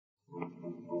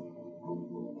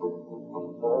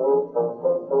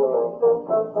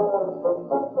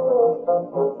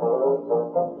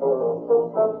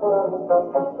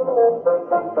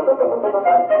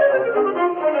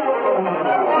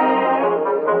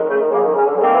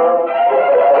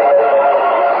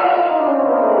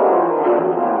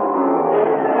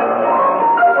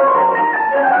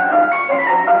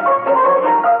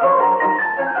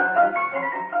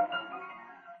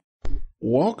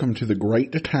welcome to the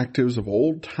Great Detectives of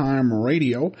Old Time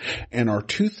Radio and our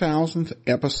 2000th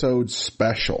episode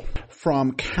special.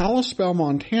 From Kalispell,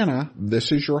 Montana,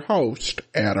 this is your host,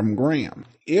 Adam Graham.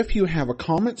 If you have a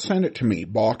comment, send it to me,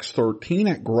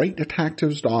 box13 at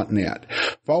greatdetectives.net.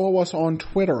 Follow us on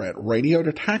Twitter at Radio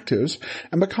Detectives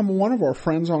and become one of our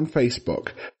friends on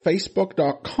Facebook,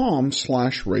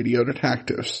 facebook.com/Radio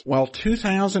Detectives. Well,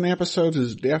 2000 episodes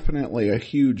is definitely a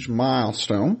huge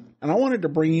milestone, and I wanted to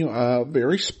bring you a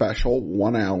very special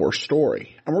 1-hour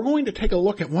story. And we're going to take a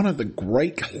look at one of the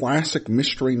great classic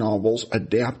mystery novels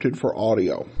adapted for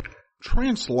audio.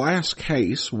 Trent's last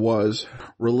case was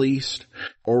released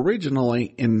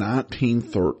originally in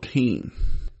 1913,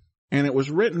 and it was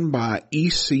written by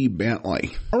E.C. Bentley.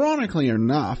 Ironically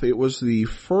enough, it was the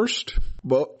first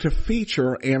book to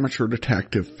feature amateur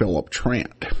detective Philip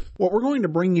Trent. What we're going to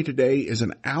bring you today is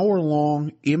an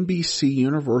hour-long NBC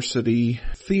University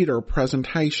Theater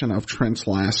presentation of Trent's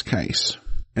last case,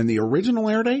 and the original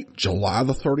air date, July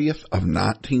the 30th of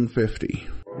 1950.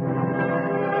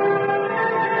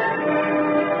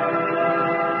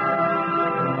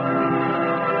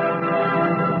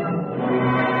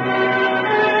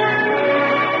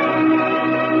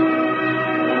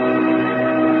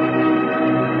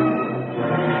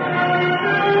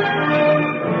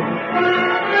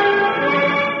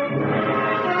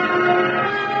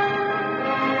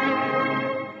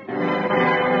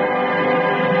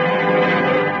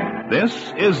 This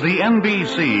is the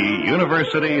NBC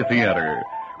University Theater,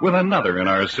 with another in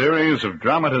our series of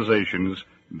dramatizations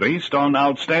based on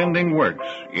outstanding works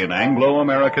in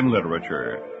Anglo-American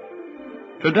literature.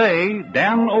 Today,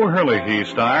 Dan O'Herlihy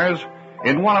stars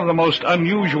in one of the most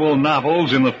unusual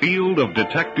novels in the field of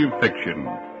detective fiction,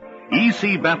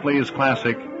 E.C. Bentley's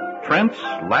classic, Trent's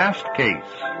Last Case.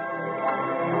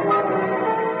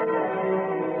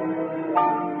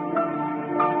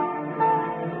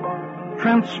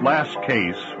 Trent's Last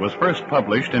Case was first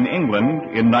published in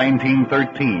England in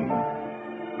 1913,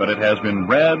 but it has been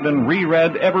read and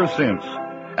reread ever since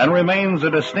and remains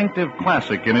a distinctive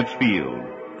classic in its field.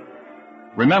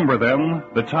 Remember then,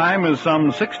 the time is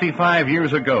some 65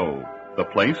 years ago, the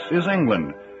place is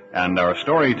England, and our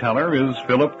storyteller is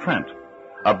Philip Trent,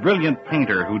 a brilliant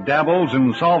painter who dabbles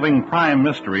in solving crime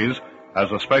mysteries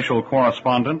as a special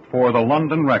correspondent for the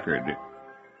London Record.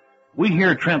 We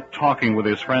hear Trent talking with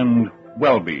his friend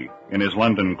Welby in his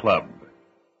London club.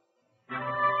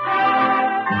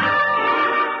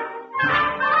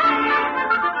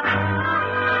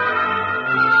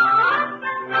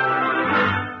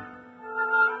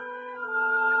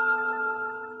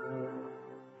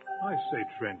 I say,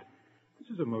 Trent, this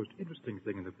is a most interesting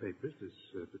thing in the papers, this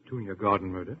Petunia Garden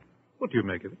murder. What do you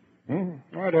make of it?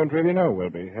 I don't really know,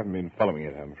 Welby. Haven't been following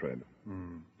it, I'm afraid.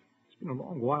 It's been a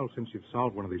long while since you've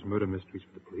solved one of these murder mysteries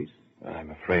for the police.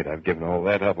 I'm afraid I've given all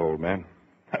that up, old man.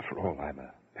 After all, I'm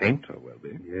a painter,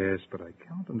 Welby. Yes, but I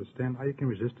can't understand how you can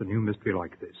resist a new mystery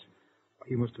like this.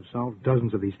 You must have solved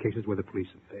dozens of these cases where the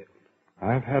police have failed.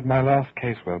 I've had my last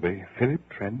case, Welby. Philip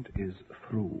Trent is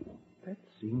through. That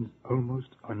seems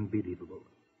almost unbelievable.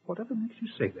 Whatever makes you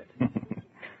say that?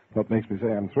 What makes me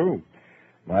say I'm through?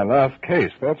 My last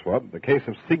case, that's what. The case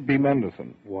of Sigby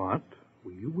Manderson. What?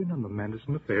 Will you win on the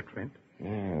Manderson affair, Trent?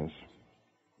 Yes.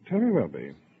 Tell me,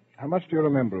 Welby, how much do you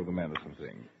remember of the Manderson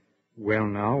thing? Well,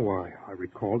 now, I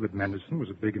recall that Manderson was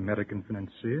a big American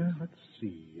financier. Let's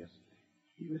see.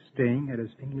 He was staying at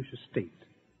his English estate.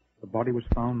 The body was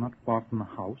found not far from the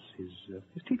house. His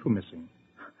teeth were missing.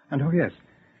 And, oh, yes,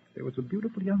 there was a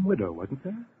beautiful young widow, wasn't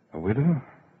there? A widow?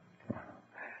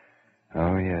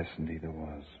 Oh, yes, indeed there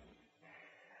was.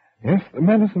 Yes, the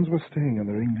Mandersons were staying on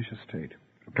their English estate,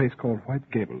 a place called White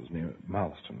Gables near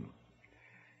Marston.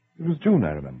 It was June,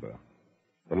 I remember.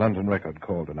 The London Record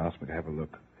called and asked me to have a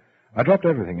look. I dropped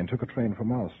everything and took a train for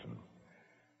Marston.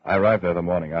 I arrived there the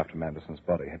morning after Manderson's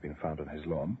body had been found on his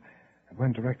lawn and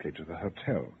went directly to the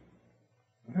hotel.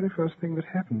 The very first thing that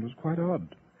happened was quite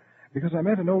odd, because I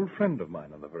met an old friend of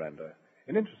mine on the veranda,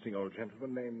 an interesting old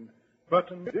gentleman named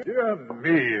Burton. Dear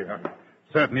me.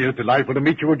 Certainly is delightful to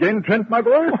meet you again, Trent, my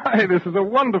boy. Why, this is a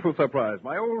wonderful surprise.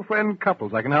 My old friend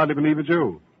Couples. I can hardly believe it's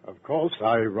you. Of course,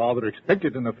 I rather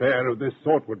expected an affair of this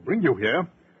sort would bring you here.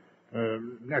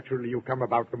 Naturally, you come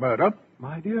about the murder.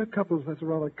 My dear Couples, that's a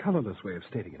rather colorless way of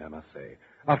stating it, I must say.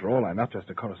 After all, I'm not just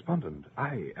a correspondent.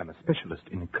 I am a specialist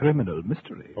in criminal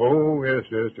mystery. Oh, yes,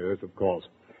 of course.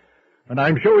 And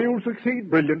I'm sure you'll succeed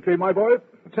brilliantly, my boy.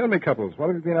 Tell me, Couples, what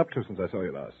have you been up to since I saw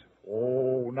you last?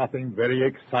 Oh, nothing very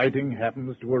exciting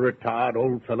happens to a retired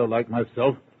old fellow like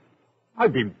myself.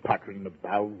 I've been puttering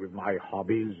about with my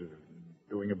hobbies,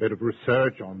 doing a bit of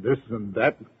research on this and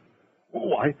that.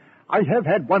 Oh, I have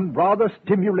had one rather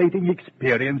stimulating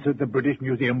experience at the British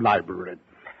Museum Library.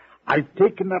 I've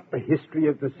taken up the history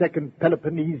of the Second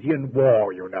Peloponnesian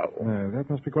War, you know. That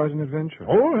must be quite an adventure.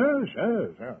 Oh,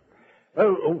 yes.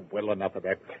 Oh, well, enough of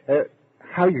that.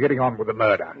 How are you getting on with the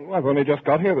murder? Well, I've only just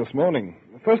got here this morning.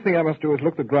 The first thing I must do is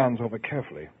look the grounds over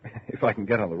carefully, if I can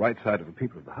get on the right side of the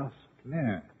people of the house.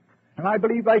 Yeah. And I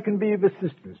believe I can be of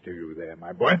assistance to you there,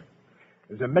 my boy.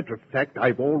 As a matter of fact,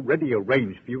 I've already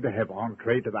arranged for you to have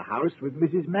entree to the house with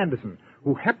Mrs. Manderson,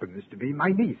 who happens to be my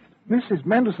niece. Mrs.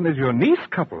 Manderson is your niece,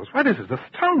 Couples? Why, this is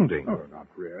astounding. Oh, not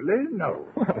really, no.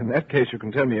 Well, in that case, you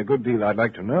can tell me a good deal I'd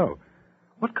like to know.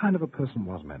 What kind of a person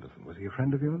was Manderson? Was he a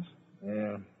friend of yours?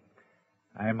 Yeah.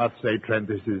 I must say, Trent,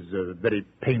 this is a very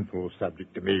painful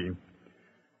subject to me.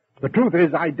 The truth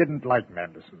is, I didn't like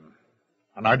Manderson.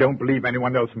 And I don't believe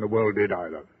anyone else in the world did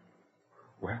either.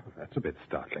 Well, that's a bit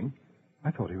startling. I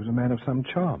thought he was a man of some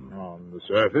charm. On the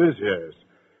surface, yes.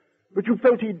 But you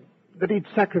felt that he'd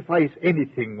sacrifice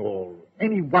anything or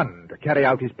anyone to carry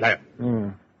out his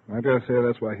plan. I dare say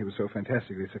that's why he was so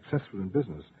fantastically successful in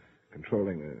business,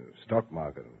 controlling the stock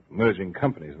market, merging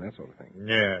companies and that sort of thing.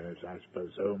 Yes, I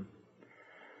suppose so.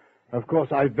 Of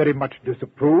course, I very much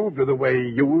disapproved of the way he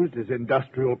used his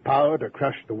industrial power to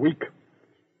crush the weak.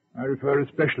 I refer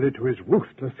especially to his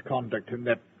ruthless conduct in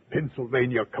that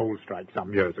Pennsylvania coal strike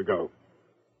some years ago.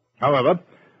 However,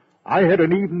 I had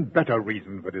an even better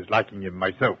reason for disliking him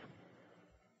myself.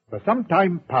 For some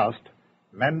time past,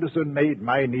 Manderson made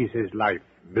my niece's life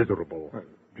miserable.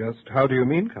 Just how do you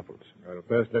mean, Couples? Well,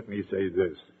 first let me say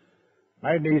this.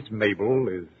 My niece Mabel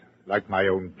is like my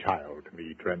own child to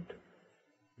me, Trent.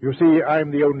 You see,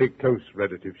 I'm the only close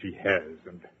relative she has,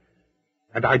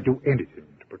 and I'd do anything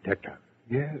to protect her.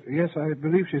 Yes, I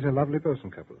believe she's a lovely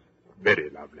person, Couples. Very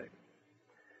lovely.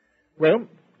 Well,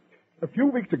 a few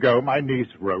weeks ago, my niece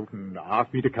wrote and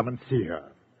asked me to come and see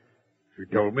her. She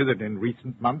told me that in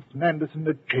recent months, Manderson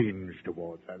had changed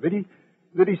towards her,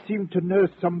 that he seemed to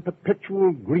nurse some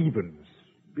perpetual grievance,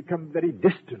 become very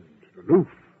distant, aloof.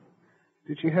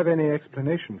 Did she have any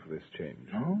explanation for this change?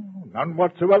 No, none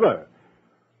whatsoever.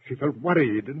 She felt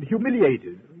worried and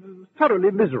humiliated, and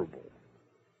thoroughly miserable.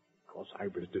 Of course, I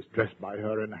was distressed by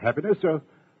her unhappiness, so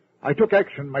I took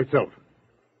action myself.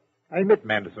 I met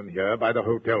Manderson here by the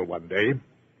hotel one day,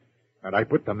 and I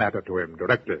put the matter to him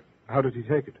directly. How did he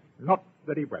take it? Not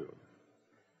very well,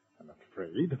 I'm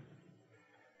afraid.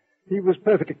 He was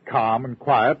perfectly calm and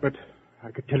quiet, but I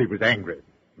could tell he was angry.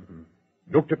 Mm-hmm.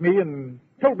 Looked at me and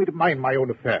told me to mind my own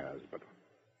affairs, but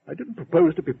I didn't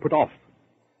propose to be put off.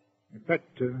 In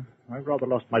fact, I rather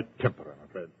lost my temper, I'm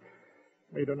afraid.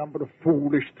 Made a number of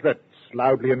foolish threats,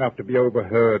 loudly enough to be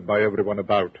overheard by everyone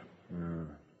about.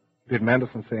 Did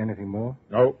Manderson say anything more?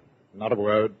 No, not a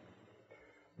word.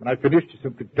 When I finished, he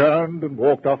simply turned and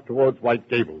walked off towards White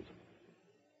Gables.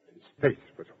 His face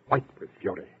was white with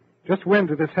fury. Just when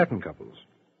did this happen, Couples?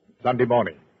 Sunday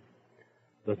morning.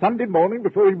 The Sunday morning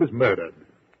before he was murdered.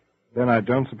 Then I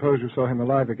don't suppose you saw him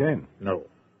alive again? No.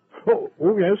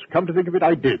 Oh, yes, come to think of it,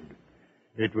 I did.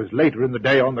 It was later in the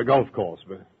day on the golf course,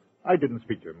 but I didn't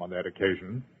speak to him on that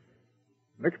occasion.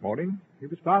 Next morning, he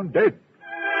was found dead.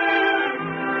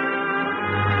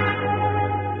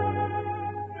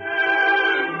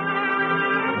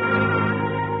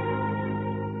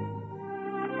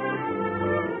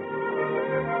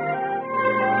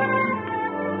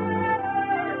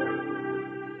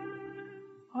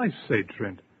 I say,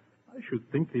 Trent, I should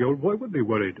think the old boy would be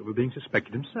worried over being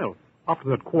suspected himself, after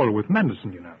that quarrel with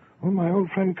Manderson, you know. Well, my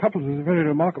old friend Couples is a very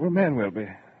remarkable man, Welby.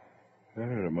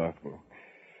 Very remarkable.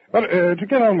 But to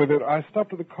get on with it, I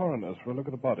stopped at the coroner's for a look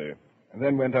at the body, and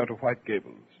then went out to White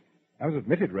Gables. I was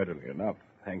admitted readily enough,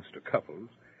 thanks to Couples,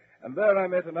 and there I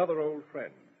met another old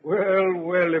friend.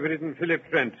 Well, if it isn't Philip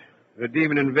Trent, the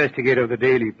demon investigator of the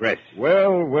Daily Press.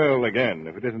 Well, again,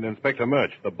 if it isn't Inspector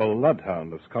Murch, the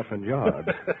bloodhound of Scotland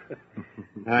Yard.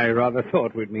 I rather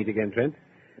thought we'd meet again, Trent.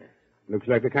 Looks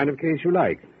like the kind of case you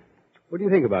like. What do you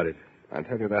think about it? I'll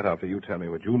tell you that after you tell me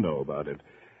what you know about it.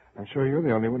 I'm sure you're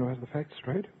the only one who has the facts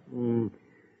straight.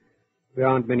 There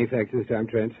aren't many facts this time,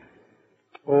 Trent.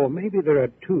 Or maybe there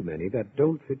are too many that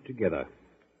don't fit together.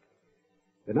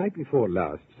 The night before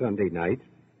last, Sunday night,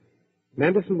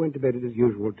 Manderson went to bed at his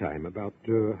usual time, about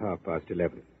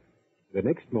 11:30. The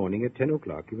next morning at 10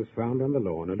 o'clock, he was found on the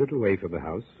lawn a little way from the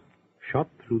house, shot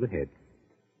through the head.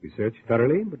 We searched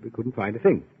thoroughly, but we couldn't find a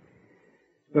thing.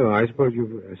 Oh, I suppose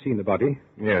you've seen the body?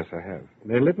 Yes, I have.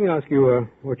 Then let me ask you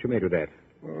what you made of that.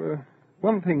 Well,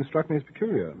 one thing struck me as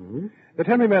peculiar. That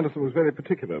Henry Manderson was very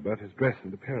particular about his dress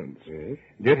and appearance. Yes.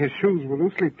 Yet his shoes were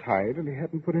loosely tied, and he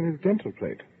hadn't put in his dental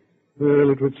plate. Well,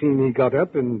 it would seem he got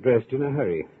up and dressed in a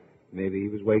hurry. Maybe he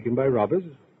was wakened by robbers,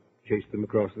 chased them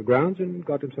across the grounds, and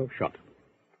got himself shot.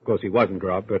 Of course, he wasn't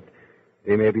robbed, but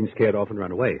they may have been scared off and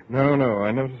run away. No,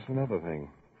 I noticed another thing.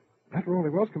 After all, he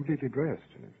was completely dressed,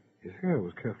 and his hair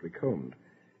was carefully combed.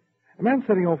 A man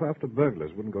setting off after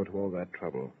burglars wouldn't go to all that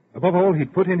trouble. Above all,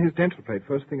 he'd put in his dental plate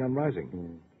first thing on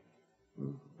rising.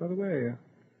 By the way,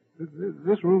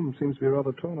 this room seems to be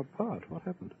rather torn apart. What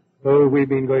happened? Oh, we've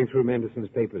been going through Manderson's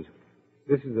papers.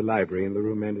 This is the library and the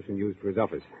room Manderson used for his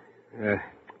office.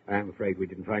 I'm afraid we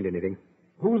didn't find anything.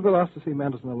 Who was the last to see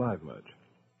Manderson alive, Murch?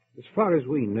 As far as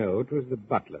we know, it was the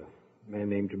butler, a man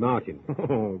named Martin.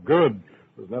 Oh, good.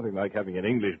 There's nothing like having an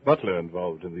English butler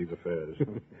involved in these affairs.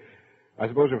 I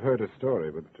suppose you've heard his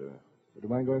story, but do you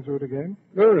mind going through it again?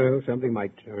 No, something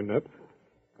might turn up.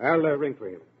 I'll ring for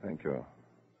him. Thank you.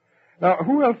 Now,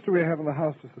 who else do we have in the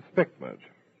house to suspect, Murch?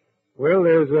 Well,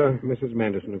 there's Mrs.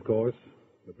 Manderson, of course,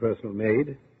 the personal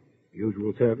maid,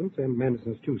 usual servants, and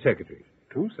Manderson's 2 secretaries.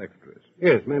 2 secretaries?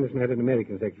 Yes, Manderson had an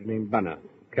American secretary named Bunner,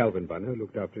 Calvin Bunner, who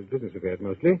looked after his business affairs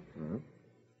mostly. Mm-hmm.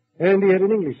 And he had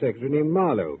an English secretary named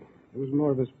Marlowe, who was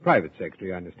more of his private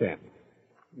secretary, I understand.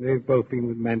 They've both been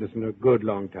with Manderson a good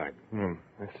long time.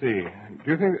 I see.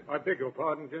 Do you think... I beg your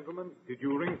pardon, gentlemen. Did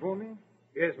you ring for me?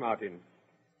 Yes, Martin.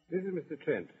 This is Mr.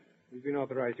 Trent. He's been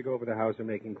authorized to go over the house and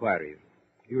make inquiries.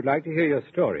 He would like to hear your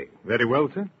story. Very well,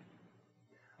 sir.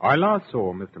 I last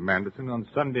saw Mr. Manderson on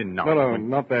Sunday night. No,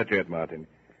 not that yet, Martin.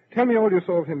 Tell me all you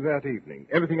saw of him that evening.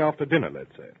 Everything after dinner,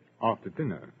 let's say. After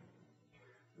dinner?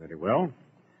 Very well.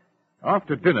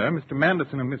 After dinner, Mr.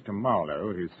 Manderson and Mr.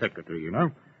 Marlowe, his secretary, you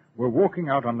know, were walking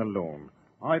out on the lawn.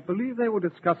 I believe they were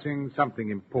discussing something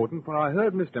important, for I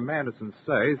heard Mr. Manderson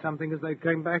say something as they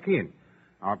came back in.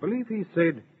 I believe he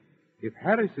said, "If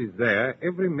Harris is there,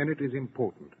 every minute is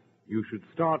important. You should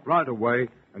start right away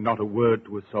and not a word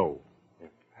to a soul."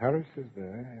 If Harris is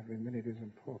there, every minute is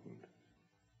important.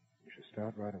 You should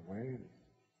start right away and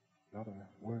not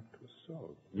a word to a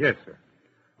soul. Yes, sir.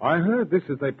 I heard this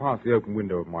as they passed the open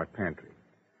window of my pantry.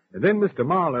 And then Mr.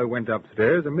 Marlowe went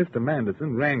upstairs, and Mr.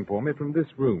 Manderson rang for me from this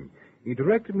room. He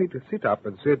directed me to sit up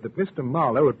and said that Mr.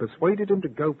 Marlowe had persuaded him to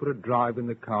go for a drive in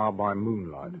the car by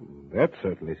moonlight. That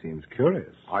certainly seems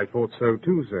curious. I thought so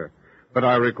too, sir. But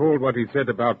I recalled what he said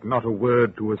about not a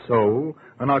word to a soul,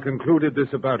 and I concluded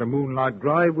this about a moonlight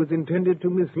drive was intended to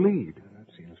mislead.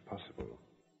 That seems possible.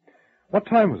 What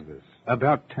time was this?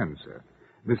 About 10, sir.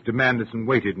 Mr. Manderson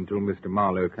waited until Mr.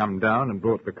 Marlowe come down and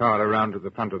brought the car around to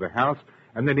the front of the house,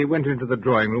 and then he went into the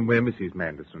drawing room where Mrs.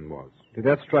 Manderson was. Did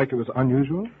that strike you as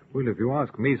unusual? Well, if you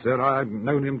ask me, sir, I've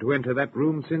known him to enter that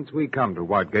room since we come to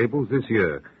White Gables this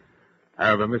year.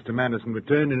 However, Mr. Manderson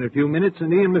returned in a few minutes,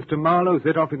 and he and Mr. Marlowe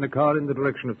set off in the car in the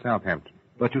direction of Southampton.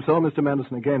 But you saw Mr.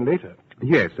 Manderson again later?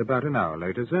 Yes, about an hour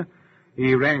later, sir.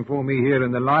 He rang for me here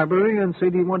in the library and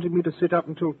said he wanted me to sit up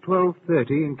until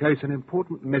 12:30 in case an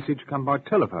important message come by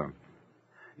telephone.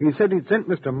 He said he'd sent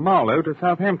Mr. Marlowe to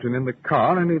Southampton in the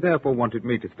car, and he therefore wanted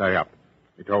me to stay up.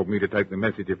 He told me to take the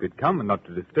message if he'd come and not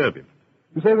to disturb him.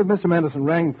 You say that Mr. Manderson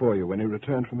rang for you when he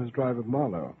returned from his drive with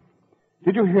Marlowe.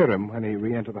 Did you hear him when he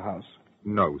re-entered the house?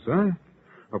 No, sir.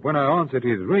 But when I answered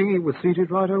his ring, he was seated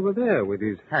right over there with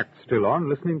his hat still on,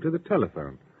 listening to the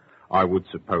telephone. I would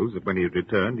suppose that when he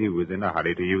returned, he was in a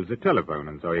hurry to use the telephone,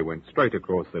 and so he went straight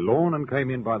across the lawn and came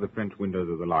in by the French windows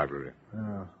of the library.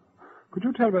 Could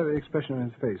you tell by the expression on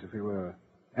his face if he were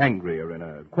angry or in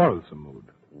a quarrelsome mood?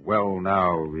 Well,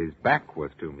 now, his back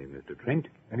was to me, Mr. Trent.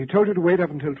 And he told you to wait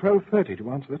up until 12:30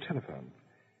 to answer the telephone.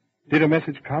 Did a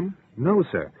message come? No,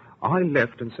 sir. I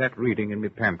left and sat reading in my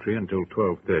pantry until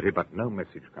 12:30, but no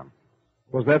message come.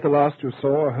 Was that the last you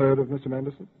saw or heard of Mr.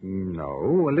 Manderson?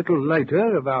 No. A little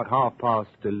later, about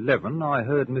 11:30, I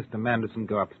heard Mr. Manderson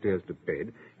go upstairs to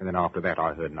bed, and then after that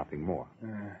I heard nothing more.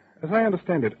 As I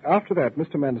understand it, after that,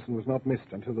 Mr. Manderson was not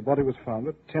missed until the body was found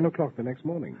at 10 o'clock the next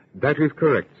morning. That is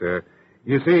correct, sir.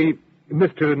 You see,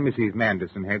 Mr. and Mrs.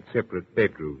 Manderson had separate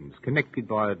bedrooms, connected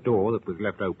by a door that was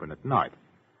left open at night.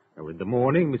 Now, in the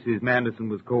morning, Mrs. Manderson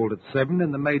was called at 7,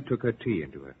 and the maid took her tea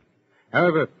into her.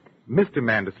 However, Mr.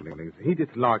 Manderson, he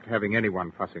disliked having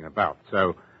anyone fussing about,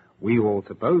 so we all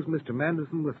supposed Mr.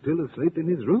 Manderson was still asleep in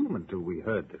his room until we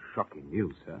heard the shocking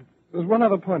news, sir. There's one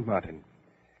other point, Martin.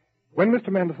 When Mr.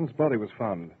 Manderson's body was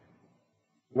found,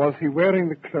 was he wearing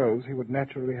the clothes he would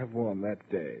naturally have worn that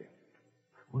day?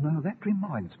 Well, now, that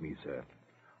reminds me, sir.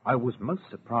 I was most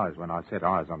surprised when I set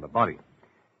eyes on the body.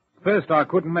 First, I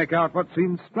couldn't make out what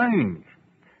seemed strange.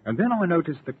 And then I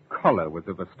noticed the collar was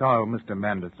of a style Mr.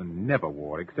 Manderson never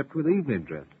wore, except with evening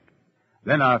dress.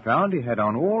 Then I found he had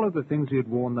on all of the things he had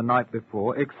worn the night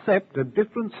before, except a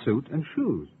different suit and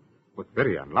shoes. It was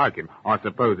very unlike him. I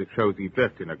suppose it shows he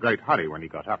dressed in a great hurry when he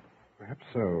got up. Perhaps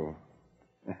so.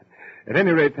 At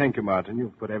any rate, thank you, Martin.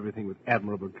 You've put everything with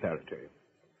admirable clarity.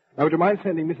 Now, would you mind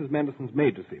sending Mrs. Manderson's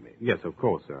maid to see me? Yes, of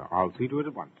course, sir. I'll see to it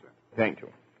at once, sir. Thank you.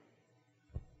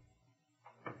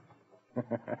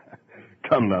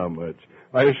 Come now, Murch.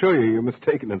 I assure you, you're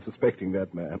mistaken in suspecting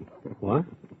that man. What?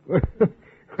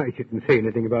 I didn't say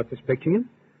anything about suspecting him.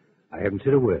 I haven't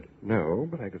said a word. No,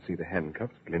 but I could see the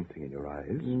handcuffs glinting in your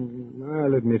eyes.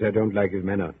 I'll admit I don't like his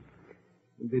manner.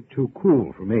 A bit too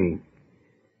cool for me.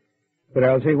 But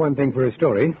I'll say one thing for his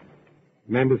story.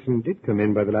 Manderson did come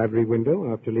in by the library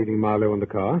window after leaving Marlowe in the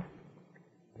car.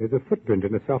 There's a footprint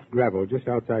in the soft gravel just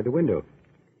outside the window.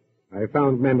 I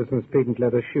found Manderson's patent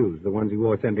leather shoes, the ones he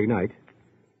wore Sunday night,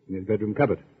 in his bedroom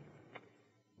cupboard.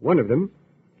 One of them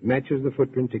matches the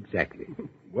footprint exactly.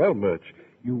 Well, Murch,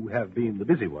 you have been the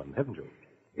busy one, haven't you?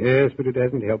 Yes, but it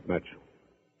hasn't helped much.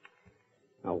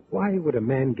 Now, why would a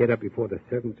man get up before the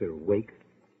servants are awake,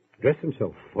 dress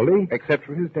himself fully, Except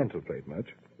for his dental plate, Murch.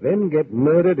 then get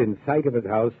murdered in sight of his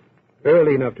house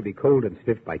early enough to be cold and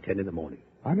stiff by 10 in the morning?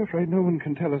 I'm afraid no one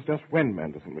can tell us just when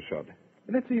Manderson was shot.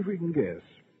 Let's see if we can guess.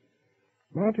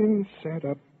 Martin sat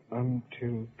up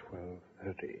until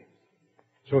 12:30.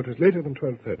 So it was later than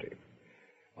 12:30.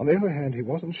 On the other hand, he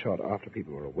wasn't shot after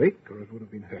people were awake, or it would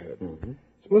have been heard. Mm-hmm.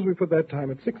 Suppose we put that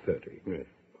time at 6:30. Yes.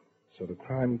 So the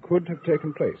crime could have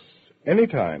taken place any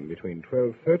time between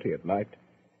 12:30 at night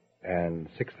and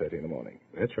 6:30 in the morning.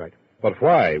 That's right. But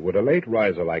why would a late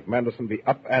riser like Manderson be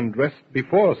up and dressed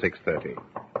before 6:30?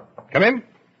 Come in.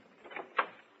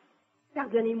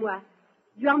 Pardonnez-moi.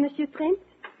 You are Monsieur Trent?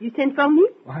 You sent for me?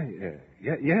 Why,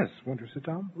 yes. Won't you sit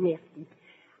down? Merci.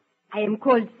 I am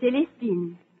called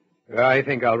Celestine. I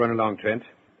think I'll run along, Trent.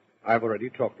 I've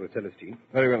already talked with Celestine.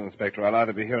 Very well, Inspector. I'll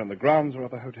either be here on the grounds or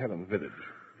at the hotel in the village.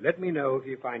 Let me know if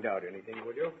you find out anything,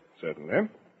 will you? Certainly.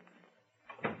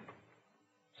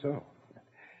 So,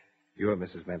 you are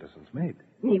Mrs. Manderson's maid.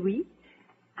 Mais oui.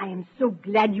 I am so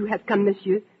glad you have come,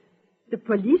 monsieur. The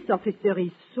police officer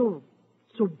is so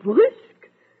brusque.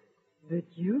 But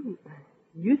you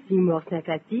seem more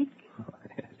sympathetic.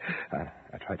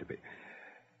 I try to be.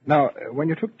 Now, when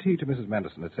you took tea to Mrs.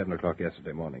 Manderson at 7 o'clock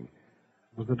yesterday morning,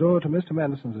 was the door to Mr.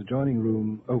 Manderson's adjoining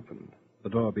room open? The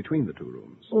door between the two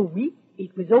rooms? Oh, oui.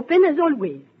 It was open as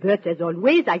always. But as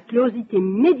always, I closed it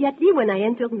immediately when I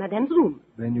entered Madame's room.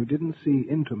 Then you didn't see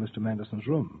into Mr. Manderson's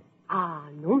room? Ah,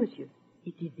 no, monsieur.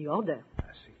 It is the order.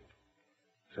 I see.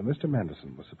 So Mr.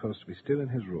 Manderson was supposed to be still in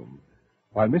his room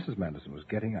while Mrs. Manderson was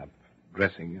getting up,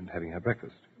 dressing, and having her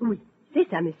breakfast. Oui, c'est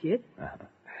ça, monsieur.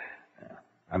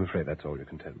 I'm afraid that's all you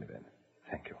can tell me then.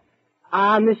 Thank you.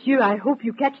 Ah, monsieur, I hope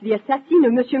you catch the assassin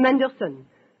of Monsieur Manderson.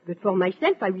 But for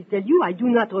myself, I will tell you, I do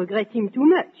not regret him too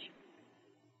much.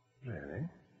 Really?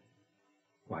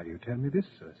 Why do you tell me this,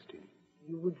 Celestine?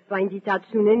 You would find it out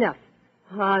soon enough.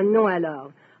 Ah, no,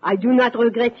 alors. I do not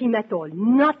regret him at all.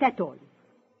 Not at all.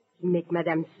 He make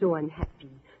Madame so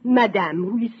unhappy. Madame,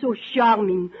 who is so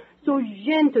charming, so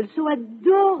gentle, so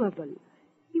adorable.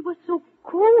 He was so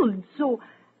cold, so,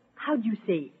 how do you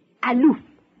say, aloof,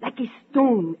 like a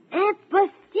stone.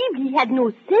 Impossible. He had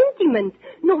no sentiment,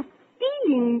 no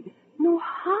feeling, no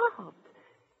heart.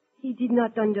 He did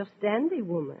not understand a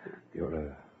woman.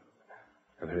 You're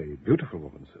a very beautiful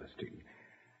woman, Celestine.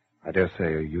 I dare say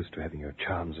you're used to having your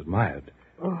charms admired.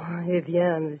 Oh, eh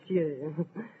bien, monsieur.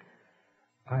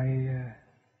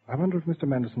 I wonder if Mr.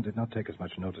 Manderson did not take as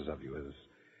much notice of you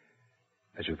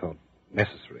as you thought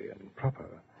necessary and proper.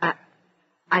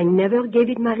 I never gave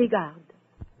it my regard.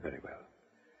 Very well.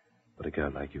 But a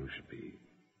girl like you should be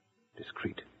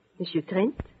discreet. Monsieur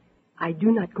Trent, I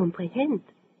do not comprehend.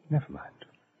 Never mind.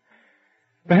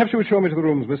 Perhaps you would show me to the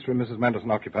rooms Mr. and Mrs.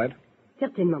 Manderson occupied.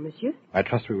 Certainement, monsieur. I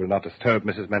trust we will not disturb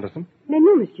Mrs. Manderson. Mais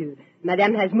no, monsieur.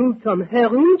 Madame has moved from her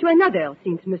room to another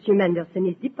since Monsieur Manderson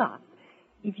is departed.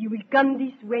 If you will come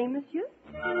this way, monsieur.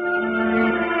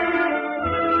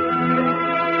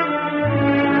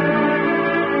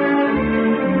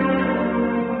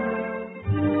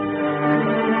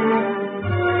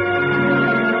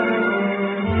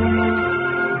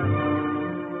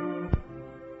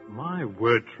 My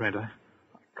word, Trent, I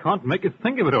can't make you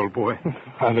think of it, old boy.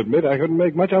 I'll admit I couldn't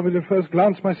make much of it at first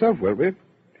glance myself, Wilby.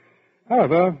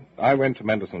 However, I went to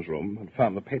Manderson's room and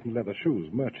found the patent leather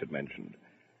shoes Murch had mentioned.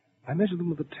 I measured them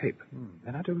with a tape,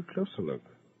 and I took a closer look.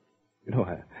 You know,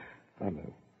 I'm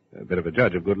a bit of a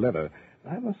judge of good leather.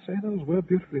 I must say those were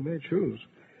beautifully made shoes.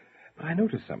 But I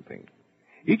noticed something.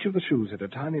 Each of the shoes had a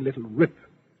tiny little rip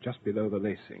just below the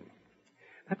lacing.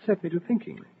 That set me to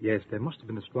thinking. Yes, there must have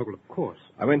been a struggle, of course.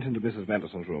 I went into Mrs.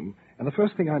 Manderson's room, and the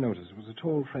first thing I noticed was a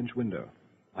tall French window.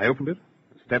 I opened it,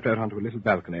 stepped out onto a little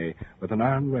balcony with an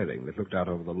iron railing that looked out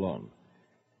over the lawn.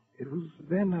 It was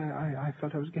then I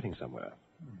felt I was getting somewhere.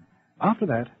 After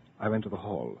that, I went to the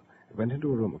hall. I went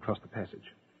into a room across the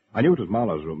passage. I knew it was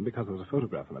Marlowe's room because there was a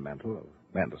photograph on the mantel of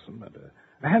Manderson and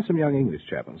a handsome young English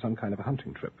chap on some kind of a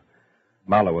hunting trip.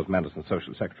 Marlowe was Manderson's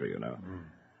social secretary, you know.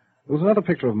 There was another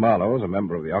picture of Marlowe as a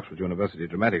member of the Oxford University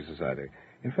Dramatic Society.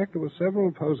 In fact, there were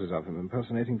several poses of him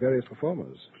impersonating various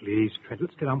performers. Please, Trent,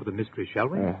 let's get on with the mystery, shall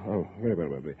we? Very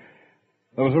well.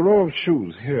 There was a row of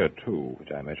shoes here, too, which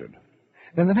I measured.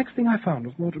 Then the next thing I found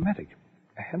was more dramatic.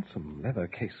 A handsome leather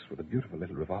case with a beautiful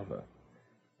little revolver.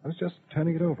 I was just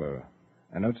turning it over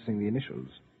and noticing the initials,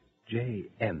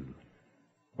 J.M.,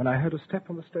 when I heard a step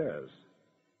on the stairs,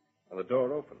 and the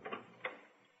door opened.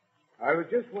 I was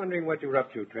just wondering what you were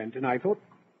up to, Trent, and I thought...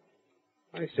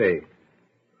 I say,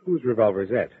 whose revolver is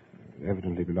that? It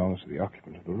evidently belongs to the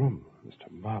occupant of the room, Mr.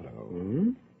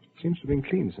 Marlowe. It seems to have been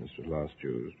clean since it was last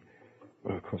used.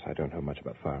 Well, of course, I don't know much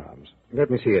about firearms. Let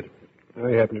me see it.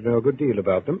 I happen to know a good deal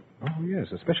about them. Oh, yes,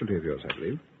 a specialty of yours, I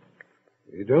believe.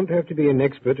 You don't have to be an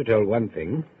expert to tell one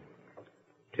thing.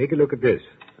 Take a look at this.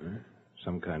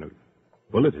 Some kind of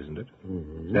bullet, isn't it?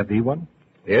 Is that the one?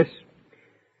 Yes.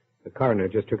 The coroner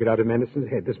just took it out of Manderson's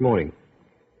head this morning.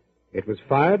 It was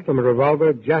fired from a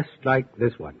revolver just like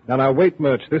this one. Now, wait,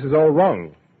 Murch. This is all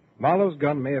wrong. Marlowe's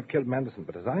gun may have killed Manderson,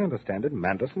 but as I understand it,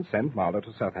 Manderson sent Marlowe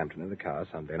to Southampton in the car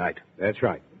Sunday night. That's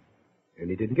right. And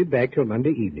he didn't get back till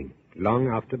Monday evening, long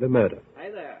after the murder.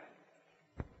 Hi there.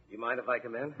 You mind if I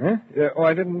come in? Huh?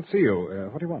 I didn't see you.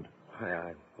 What do you want?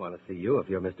 I want to see you if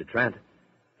you're Mr. Trent.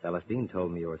 Celestine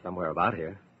told me you were somewhere about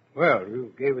here. Well,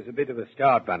 you gave us a bit of a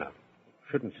start, Bunner.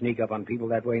 Shouldn't sneak up on people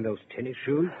that way in those tennis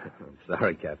shoes. I'm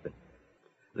sorry, Captain.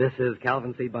 This is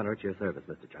Calvin C. Bunner at your service,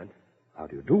 Mr. Trent. How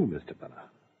do you do, Mr. Bunner?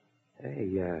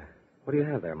 Hey, what do you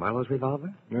have there? Marlowe's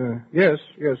revolver? Yes.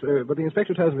 But the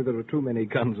inspector tells me there are too many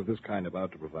guns of this kind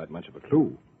about to provide much of a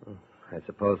clue. I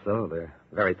suppose so. They're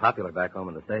very popular back home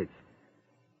in the States.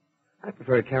 I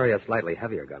prefer to carry a slightly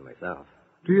heavier gun myself.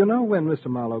 Do you know when Mr.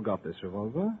 Marlowe got this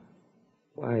revolver?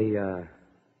 Why,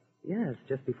 yes,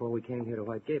 just before we came here to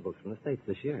White Gables from the States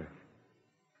this year.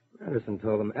 Manderson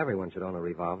told him everyone should own a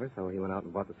revolver, so he went out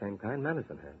and bought the same kind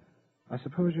Manderson had. I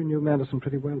suppose you knew Manderson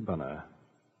pretty well, Bunner.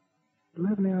 Do you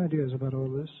have any ideas about all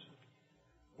this?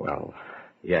 Well,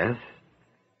 yes.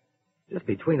 Just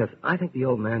between us, I think the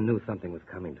old man knew something was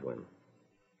coming to him.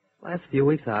 Last few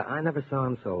weeks, I never saw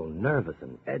him so nervous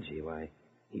and edgy. Why,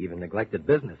 he even neglected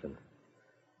business, and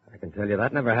I can tell you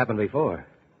that never happened before.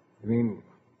 You mean,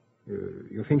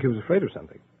 you think he was afraid of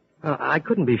something? I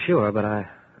couldn't be sure, but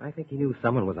I think he knew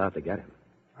someone was out to get him.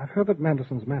 I've heard that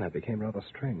Manderson's manner became rather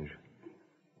strange.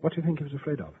 What do you think he was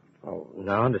afraid of? Oh,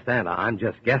 now understand, I'm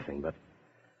just guessing, but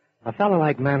a fellow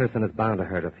like Manderson is bound to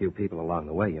hurt a few people along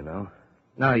the way, you know.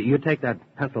 Now, you take that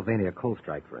Pennsylvania coal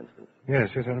strike, for instance. Yes,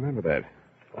 I remember that.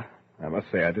 I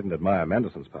must say I didn't admire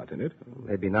Manderson's part in it.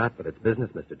 Maybe not, but it's business,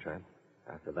 Mr. Trent.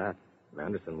 After that,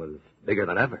 Manderson was bigger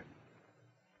than ever.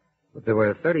 But there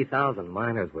were 30,000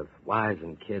 miners with wives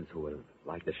and kids who would have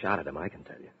liked a shot at him, I can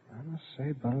tell you. I must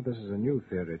say, Bunner, this is a new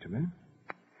theory to me.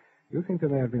 You think there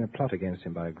may have been a plot against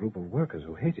him by a group of workers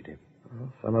who hated him?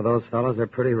 Well, some of those fellows are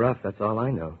pretty rough, that's all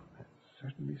I know. That's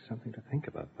certainly something to think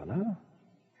about, Bunner.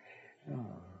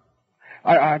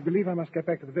 I believe I must get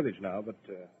back to the village now, but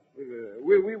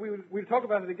we'll talk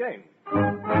about it again.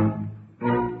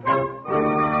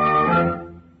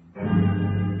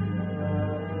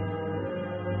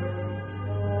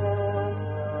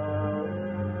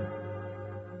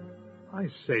 I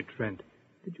say, Trent,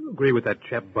 did you agree with that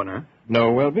chap, Bunner?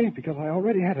 No, Welby, because I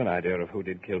already had an idea of who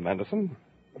did kill Manderson.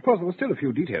 Of course, there were still a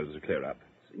few details to clear up.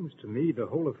 Seems to me the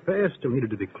whole affair still needed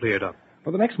to be cleared up.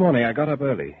 Well, the next morning I got up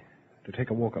early to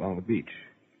take a walk along the beach.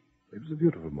 It was a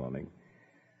beautiful morning.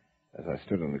 As I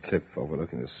stood on the cliff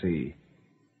overlooking the sea,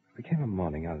 it became a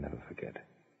morning I'll never forget.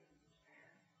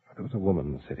 For there was a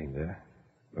woman sitting there,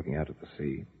 looking out at the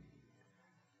sea.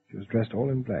 She was dressed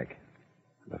all in black,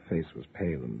 and her face was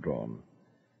pale and drawn.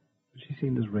 But she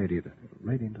seemed as radiant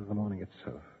as the morning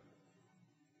itself.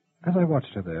 As I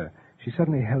watched her there, she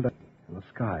suddenly held up in the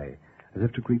sky, as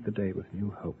if to greet the day with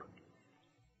new hope.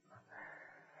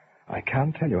 I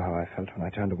can't tell you how I felt when I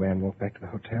turned away and walked back to the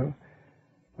hotel.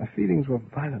 My feelings were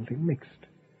violently mixed.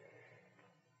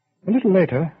 A little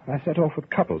later, I set off with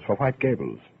Couples for White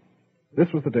Gables. This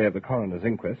was the day of the coroner's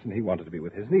inquest, and he wanted to be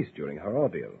with his niece during her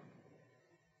ordeal.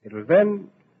 It was then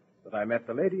that I met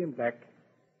the lady in black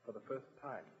for the first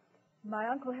time. My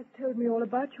uncle has told me all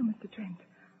about you, Mr. Trent.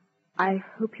 I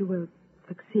hope you will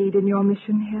succeed in your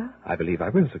mission here. I believe I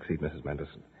will succeed, Mrs.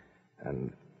 Manderson.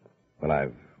 And when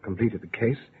I've completed the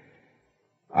case,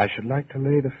 I should like to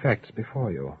lay the facts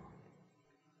before you.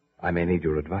 I may need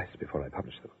your advice before I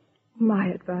publish them. My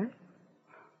advice?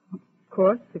 Of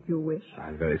course, if you wish.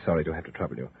 I'm very sorry to have to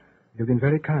trouble you. You've been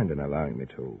very kind in allowing me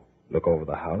to look over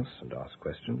the house and ask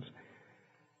questions.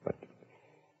 But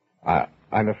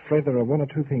I'm afraid there are one or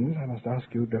two things I must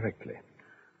ask you directly.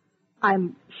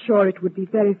 I'm sure it would be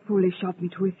very foolish of me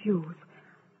to refuse.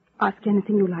 Ask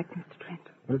anything you like, Mr. Trent.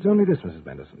 Well, it's only this, Mrs.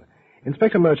 Manderson.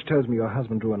 Inspector Murch tells me your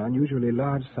husband drew an unusually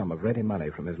large sum of ready money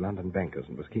from his London bankers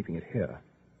and was keeping it here.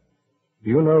 Do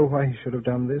you know why he should have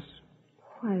done this?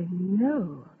 Why,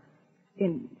 no.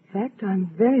 In fact,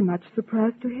 I'm very much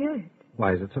surprised to hear it.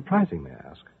 Why is it surprising, may I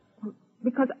ask? Well,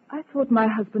 because I thought my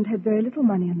husband had very little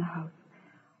money in the house.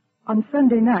 On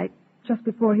Sunday night, just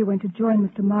before he went to join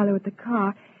Mr. Marlowe at the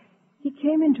car, he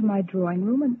came into my drawing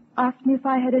room and asked me if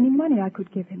I had any money I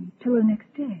could give him till the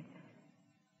next day.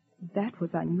 That was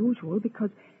unusual because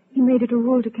he made it a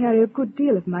rule to carry a good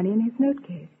deal of money in his note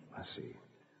case. I see.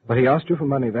 But he asked you for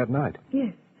money that night?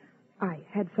 Yes. I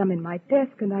had some in my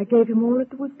desk and I gave him all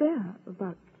that was there.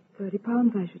 About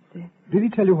 £30, I should say. Did he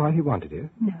tell you why he wanted it?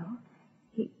 No.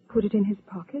 He put it in his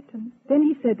pocket and then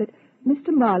he said that Mr.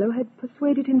 Marlowe had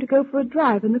persuaded him to go for a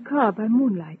drive in the car by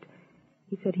moonlight.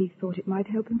 He said he thought it might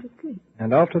help him to sleep.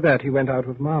 And after that, he went out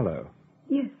with Marlowe?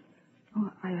 Yes. Oh,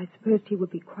 I supposed he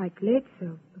would be quite late,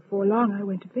 so before long I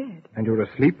went to bed. And you were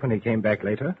asleep when he came back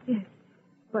later? Yes,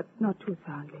 but not too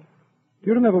soundly. Do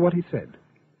you remember what he said?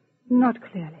 Not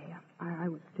clearly. I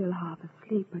was still half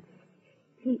asleep, but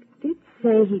he did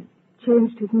say he'd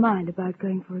changed his mind about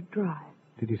going for a drive.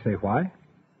 Did he say why?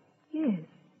 Yes.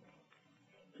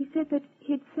 He said that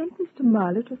he'd sent Mr.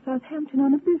 Marlowe to Southampton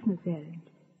on a business errand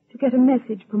to get a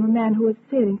message from a man who was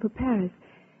sailing for Paris.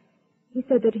 He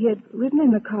said that he had ridden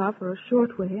in the car for a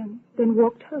short way and then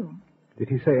walked home. Did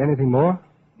he say anything more?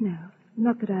 No,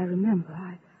 not that I remember.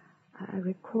 I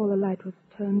recall the light was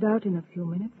turned out in a few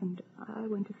minutes and I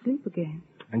went to sleep again.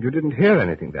 And you didn't hear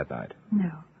anything that night?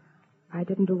 No. I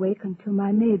didn't awake until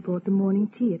my maid brought the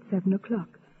morning tea at 7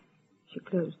 o'clock. She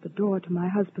closed the door to my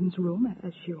husband's room,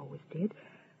 as she always did,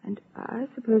 and I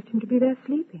supposed him to be there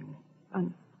sleeping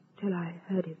until I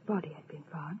heard his body had been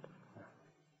found.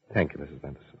 Thank you, Mrs.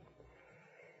 Benderson.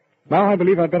 Now I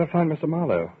believe I'd better find Mr.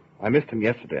 Marlowe. I missed him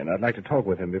yesterday, and I'd like to talk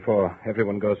with him before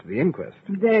everyone goes to the inquest.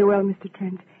 Very well, Mr.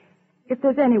 Trent. If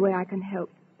there's any way I can help,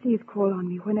 please call on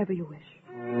me whenever you wish.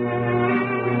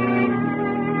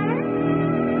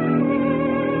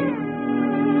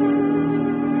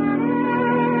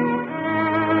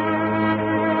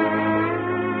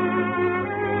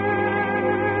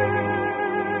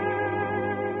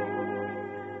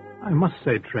 I must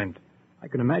say, Trent, I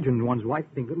can imagine one's wife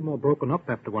being a little more broken up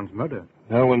after one's murder.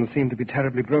 No one seemed to be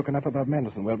terribly broken up about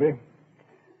Manderson, Welby.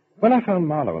 When I found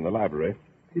Marlowe in the library,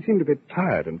 he seemed a bit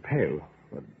tired and pale,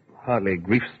 but hardly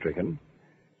grief-stricken.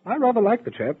 I rather liked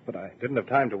the chap, but I didn't have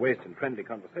time to waste in friendly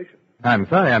conversation. I'm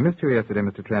sorry I missed you yesterday,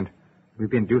 Mr. Trent. We've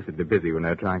been deucedly busy,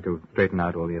 trying to straighten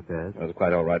out all the affairs. That was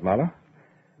quite all right, Marlowe.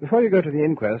 Before you go to the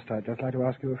inquest, I'd just like to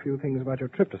ask you a few things about your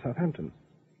trip to Southampton.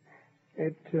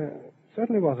 It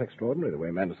certainly was extraordinary the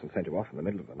way Manderson sent you off in the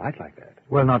middle of the night like that.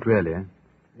 Well, not really,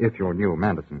 if you knew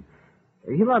Manderson.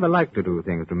 He rather liked to do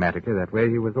things dramatically that way.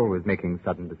 He was always making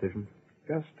sudden decisions.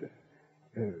 Just,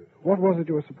 what was it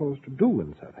you were supposed to do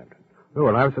in Southampton? Oh,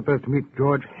 well, I was supposed to meet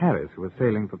George Harris, who was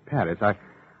sailing for Paris. I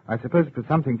suppose it was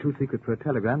something too secret for a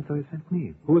telegram, so he sent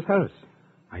me. Who was Harris?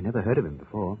 I never heard of him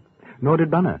before. Nor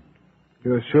did Bunner.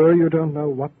 You're sure you don't know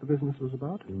what the business was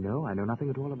about? No, I know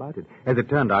nothing at all about it. As it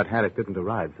turned out, Harris didn't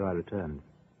arrive, so I returned.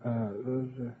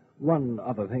 There's one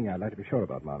other thing I'd like to be sure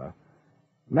about, Marlowe.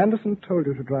 Manderson told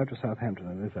you to drive to Southampton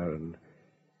on this errand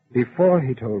before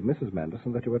he told Mrs.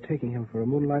 Manderson that you were taking him for a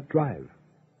moonlight drive.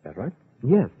 Is that right?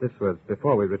 Yes, this was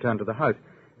before we returned to the house.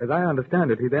 As I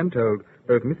understand it, he then told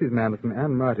both Mrs. Manderson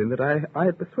and Martin that I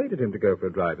had persuaded him to go for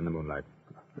a drive in the moonlight.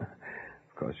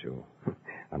 Of course, you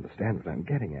understand what I'm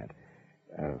getting at.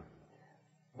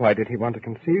 Why did he want to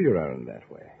conceal your errand that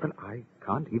way? Well, I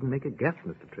can't even make a guess,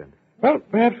 Mr. Trent. Well,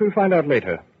 perhaps we'll find out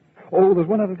later. Oh, there's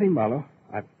one other thing, Marlowe.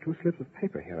 I've 2 slips of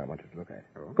paper here I want you to look at.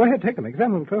 Oh. Go ahead, take them.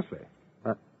 Examine them closely.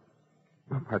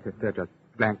 I think they're just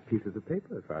blank pieces of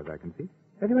paper, as far as I can see.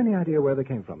 Have you any idea where they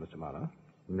came from, Mr. Marlowe?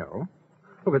 No.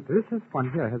 Oh, but this one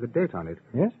here has a date on it.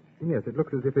 Yes? Yes, it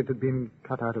looks as if it had been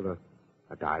cut out of a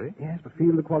diary. Yes, but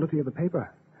feel the quality of the paper.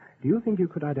 Do you think you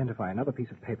could identify another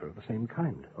piece of paper of the same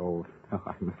kind? Oh,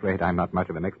 I'm afraid I'm not much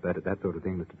of an expert at that sort of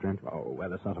thing, Mr. Trent. Oh, well,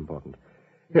 that's not important.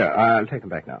 Here, I'll take them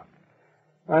back now.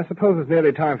 I suppose it's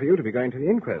nearly time for you to be going to the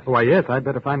inquest. Oh, why, yes, I'd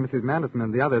better find Mrs. Manderson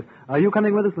and the others. Are you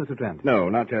coming with us, Mr. Trent? No,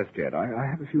 not just yet. I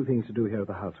have a few things to do here at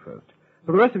the house first.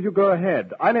 So the rest of you go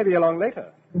ahead. I may be along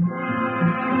later.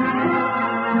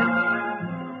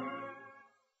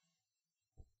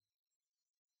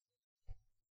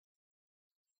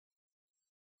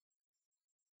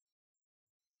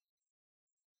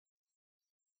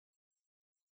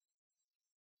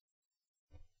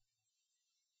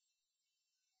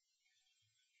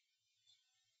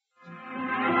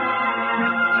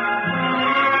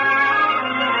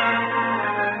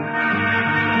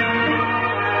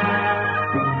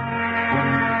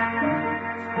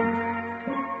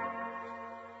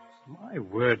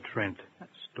 Trent. That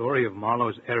story of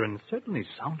Marlowe's errand certainly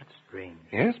sounded strange.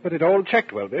 Yes, but it all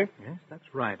checked, Welby. Yes,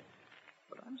 that's right.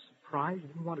 But I'm surprised you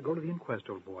didn't want to go to the inquest,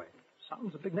 old boy.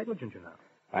 Sounds a bit negligent, you know.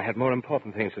 I had more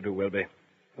important things to do, Welby.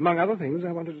 Among other things,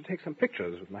 I wanted to take some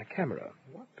pictures with my camera.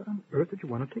 What on earth did you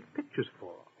want to take pictures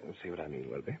for? You'll see what I mean,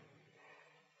 Welby.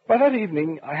 By that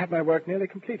evening, I had my work nearly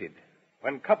completed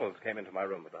when Couples came into my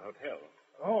room at the hotel.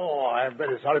 Oh, I'm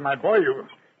very sorry, my boy. You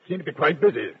seem to be quite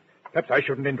busy. Perhaps I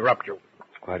shouldn't interrupt you.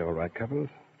 It's quite all right, Couples.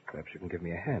 Perhaps you can give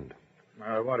me a hand.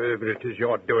 Whatever it is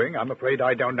you're doing, I'm afraid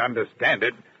I don't understand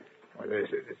it. Well, this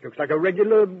looks like a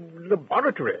regular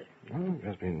laboratory. Well, I've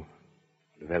just been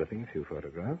developing a few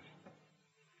photographs.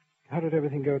 How did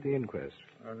everything go at the inquest?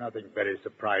 Well, nothing very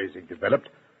surprising developed.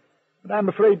 But I'm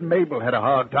afraid Mabel had a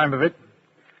hard time of it.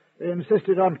 They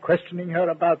insisted on questioning her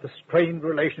about the strained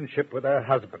relationship with her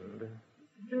husband.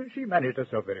 She managed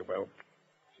herself very well.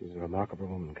 She's a remarkable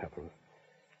woman, Couples.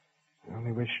 I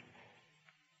only wish...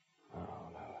 Oh,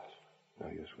 no,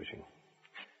 no use wishing.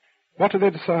 What did they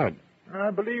decide?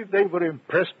 I believe they were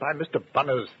impressed by Mr.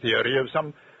 Bunner's theory of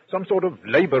some sort of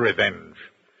labor revenge.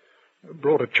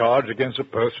 Brought a charge against a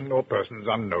person or persons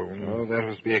unknown. Oh, that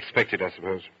was to be expected, I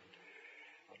suppose.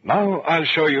 Now I'll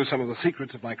show you some of the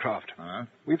secrets of my craft.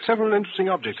 We've several interesting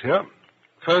objects here.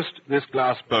 First, this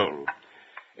glass bowl.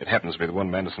 It happens to be the one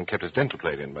Manderson kept his dental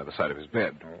plate in by the side of his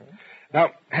bed.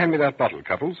 Now, hand me that bottle,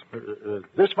 Couples.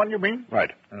 This one, you mean?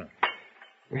 Right.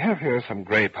 We have here some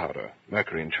gray powder,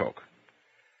 mercury and chalk.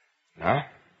 Now,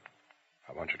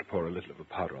 I want you to pour a little of the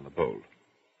powder on the bowl.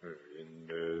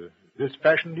 In this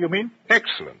fashion, do you mean?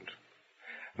 Excellent.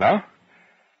 Now,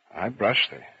 I brush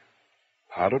the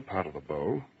powdered part of the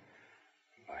bowl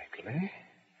lightly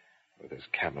with this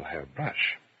camel hair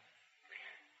brush.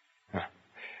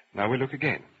 Now we look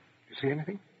again. You see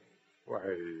anything? Why,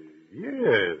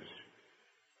 yes.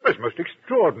 That's most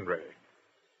extraordinary.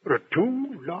 There are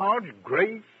two large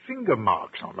gray finger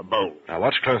marks on the bowl. Now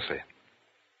watch closely.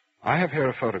 I have here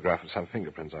a photograph of some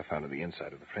fingerprints I found on the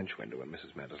inside of the French window in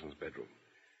Mrs. Manderson's bedroom.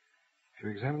 If you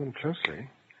examine them closely,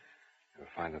 you'll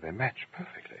find that they match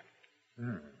perfectly.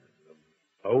 The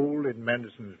bowl in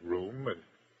Manderson's room,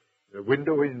 the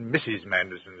window in Mrs.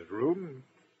 Manderson's room.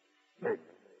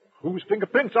 Whose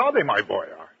fingerprints are they, my boy?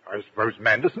 I suppose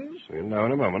Manderson's? We'll know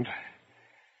in a moment.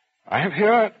 I have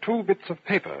here 2 bits of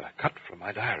paper cut from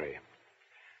my diary.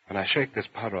 When I shake this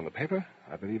powder on the paper,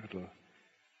 I believe it'll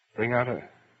bring out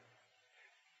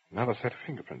another set of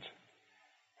fingerprints.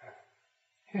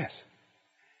 Yes.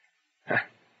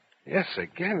 Yes,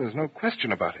 again, there's no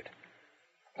question about it.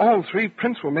 All 3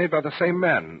 prints were made by the same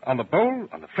man. On the bowl,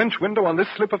 on the French window, on this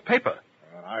slip of paper.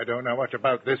 I don't know much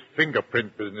about this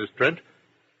fingerprint business, Trent.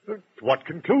 To what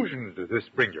conclusions does this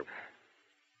bring you?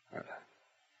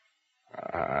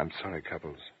 I'm sorry,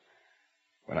 Couples.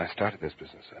 When I started this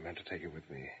business, I meant to take it with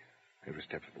me every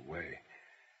step of the way.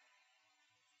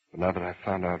 But now that I've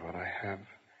found out what I have,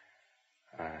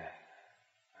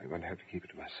 I'm going to have to keep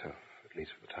it to myself, at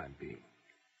least for the time being.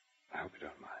 I hope you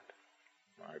don't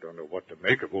mind. I don't know what to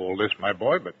make of all this, my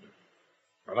boy, but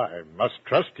well, I must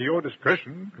trust to your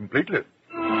discretion completely.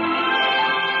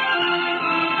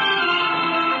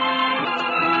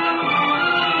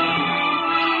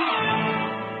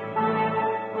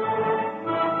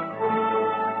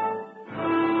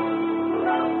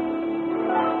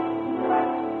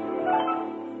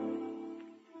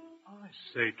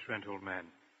 Say, Trent, old man,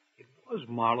 it was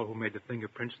Marlowe who made the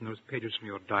fingerprints in those pages from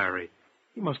your diary.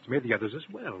 He must have made the others as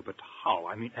well, but how?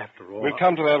 I mean, after all... We'll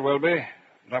come to that, Welby.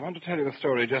 But I want to tell you the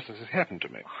story just as it happened to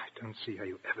me. I don't see how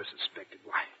you ever suspected.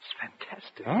 Why, it's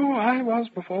fantastic. Oh, I was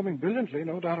performing brilliantly,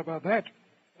 no doubt about that.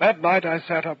 That night I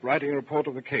sat up writing a report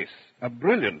of the case. A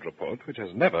brilliant report which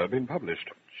has never been published.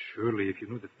 But surely, if you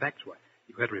knew the facts, why,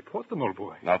 you had to report them, old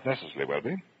boy. Not necessarily,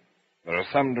 Welby. There are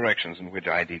some directions in which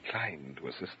I decline to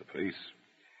assist the police.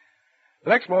 The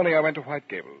next morning I went to White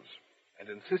Gables and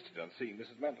insisted on seeing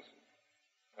Mrs. Manderson.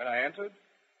 When I entered,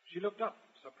 she looked up,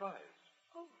 surprised.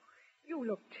 Oh, you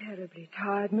look terribly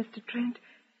tired, Mr. Trent.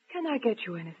 Can I get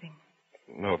you anything?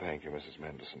 No, thank you, Mrs.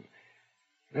 Manderson.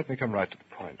 Let me come right to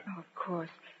the point. Oh, of course.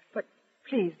 But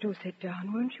please do sit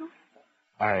down, won't you?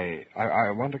 I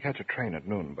want to catch a train at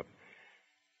noon, but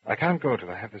I can't go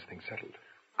till I have this thing settled.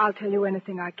 I'll tell you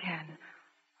anything I can.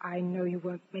 I know you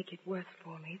won't make it worse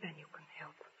for me than you can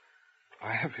help.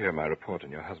 I have here my report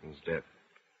on your husband's death.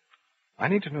 I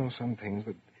need to know some things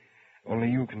that only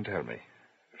you can tell me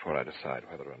before I decide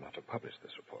whether or not to publish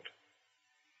this report.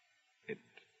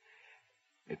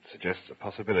 It suggests a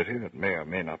possibility that may or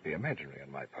may not be imaginary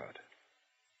on my part.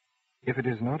 If it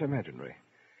is not imaginary,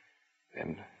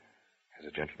 then, as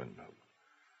a gentleman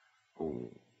who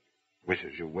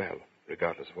wishes you well,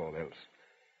 regardless of all else.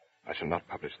 I shall not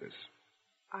publish this.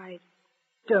 I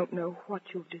don't know what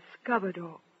you've discovered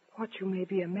or what you may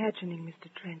be imagining, Mr.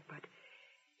 Trent, but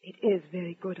it is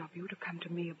very good of you to come to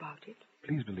me about it.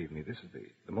 Please believe me, this is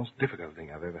the most difficult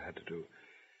thing I've ever had to do.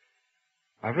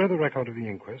 I've read the record of the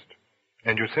inquest,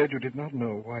 and you said you did not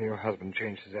know why your husband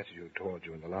changed his attitude toward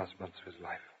you in the last months of his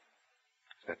life.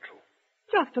 Is that true?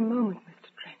 Just a moment, Mr.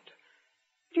 Trent.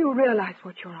 Do you realize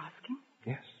what you're asking?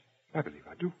 Yes, I believe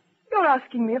I do. You're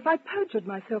asking me if I perjured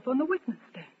myself on the witness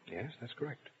stand. Yes, that's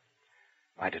correct.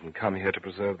 I didn't come here to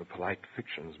preserve the polite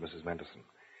fictions, Mrs. Manderson.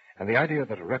 And the idea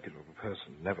that a reputable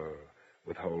person never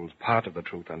withholds part of the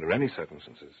truth under any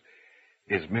circumstances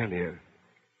is merely a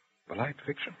polite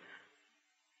fiction.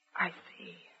 I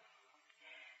see.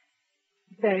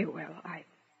 Very well.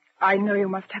 I know you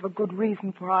must have a good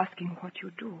reason for asking what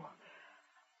you do.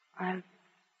 I'll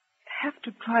have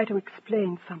to try to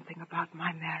explain something about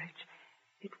my marriage.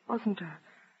 It wasn't a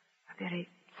very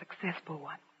successful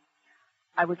one.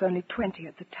 I was only 20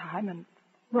 at the time and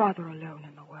rather alone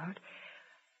in the world.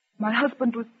 My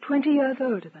husband was 20 years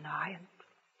older than I, and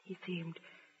he seemed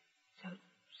so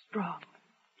strong,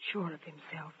 sure of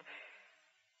himself.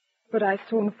 But I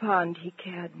soon found he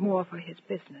cared more for his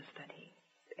business than he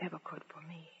ever could for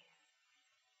me.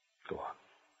 Go on.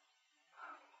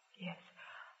 Yes.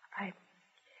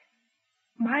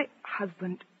 My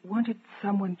husband wanted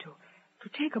someone to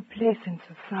take a place in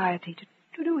society,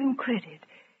 to do him credit,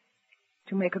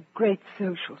 to make a great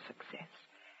social success.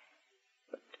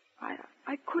 But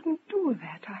I couldn't do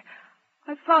that.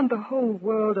 I found the whole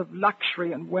world of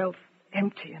luxury and wealth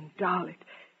empty and dull.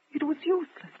 It was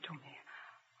useless to me.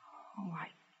 Oh,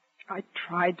 I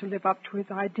tried to live up to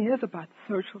his ideas about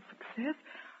social success.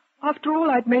 After all,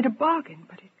 I'd made a bargain,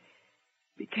 but it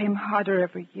became harder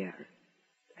every year.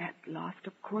 At last,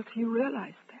 of course, he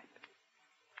realized that.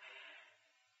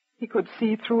 He could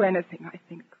see through anything, I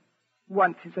think,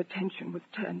 once his attention was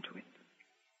turned to it.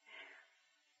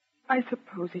 I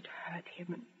suppose it hurt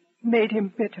him and made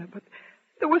him bitter, but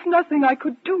there was nothing I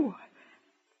could do.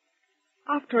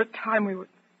 After a time, we were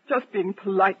just being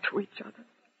polite to each other.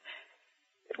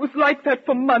 It was like that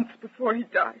for months before he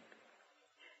died.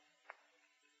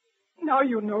 Now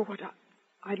you know what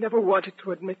I never wanted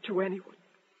to admit to anyone.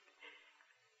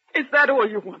 Is that all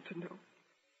you want to know?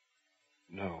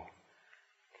 No.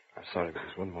 I'm sorry, but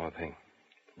there's one more thing.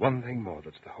 One thing more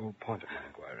that's the whole point of my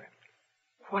inquiry.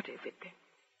 What is it, then?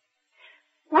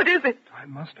 What is it? I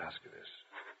must ask you this.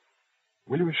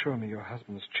 Will you assure me your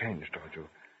husband's change toward you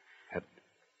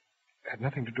had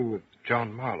nothing to do with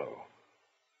John Marlowe?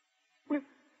 With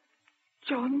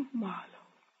John Marlowe?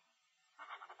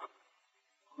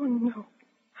 Oh, no.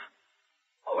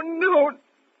 Oh, no.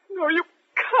 No, you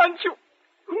can't. You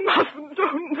mustn't.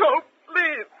 Oh, no,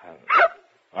 please.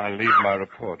 I'll leave my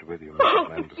report with you, Mrs.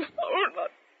 Manderson. Oh,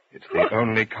 not... It's the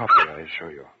only copy, I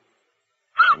assure you.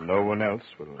 And no one else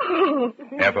will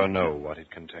ever know what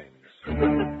it contains.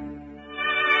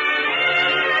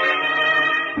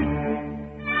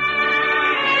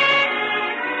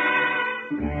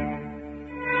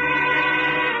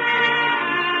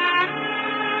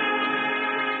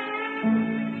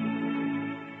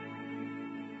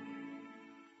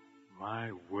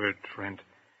 My word, Trent.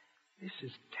 This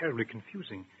is terribly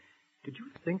confusing. Did you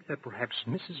think that perhaps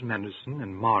Mrs. Manderson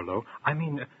and Marlowe...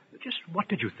 just what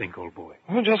did you think, old boy?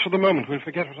 Well, just for the moment, we'll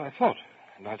forget what I thought.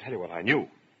 And I'll tell you what I knew.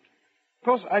 Of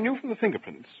course, I knew from the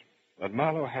fingerprints that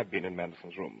Marlowe had been in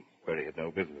Manderson's room, where he had no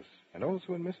business, and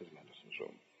also in Mrs. Manderson's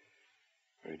room,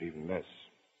 where he'd even less.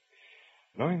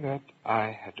 Knowing that,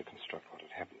 I had to construct what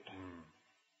had happened.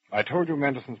 I told you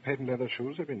Manderson's patent leather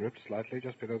shoes had been ripped slightly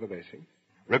just below the lacing.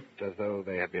 Ripped as though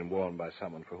they had been worn by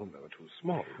someone for whom they were too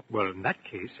small. Well, in that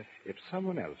case... If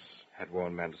someone else had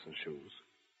worn Manderson's shoes,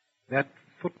 that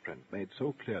footprint made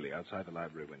so clearly outside the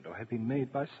library window had been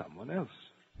made by someone else.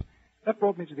 That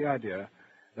brought me to the idea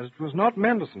that it was not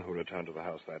Manderson who returned to the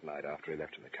house that night after he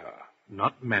left in the car.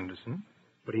 Not Manderson,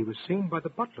 but he was seen by the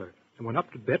butler and went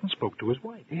up to bed and spoke to his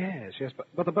wife. Yes,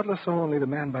 but the butler saw only the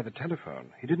man by the telephone.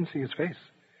 He didn't see his face.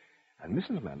 And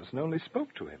Mrs. Manderson only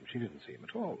spoke to him. She didn't see him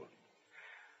at all.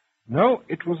 No,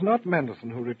 it was not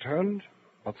Manderson who returned,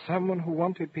 but someone who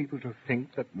wanted people to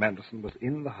think that Manderson was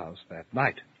in the house that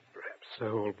night. Perhaps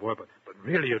so, old boy, but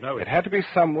really, you know... It had to be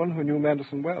someone who knew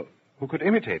Manderson well, who could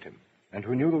imitate him, and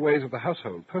who knew the ways of the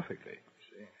household perfectly.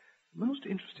 The most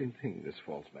interesting thing this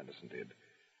false Manderson did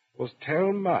was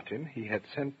tell Martin he had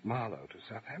sent Marlowe to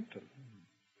Southampton.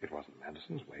 It wasn't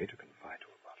Manderson's way to confide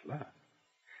to a butler.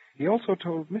 He also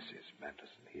told Mrs.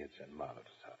 Manderson he had sent Marlowe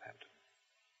to Southampton.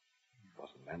 It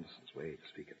wasn't Manderson's way to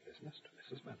speak of business to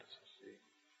Mrs. Manderson.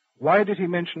 Why did he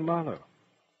mention Marlowe?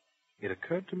 it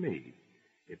occurred to me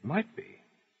it might be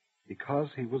because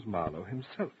he was Marlowe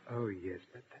himself. Oh, yes,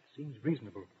 that seems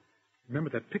reasonable. Remember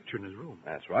that picture in his room?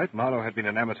 That's right. Marlowe had been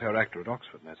an amateur actor at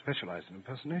Oxford and had specialized in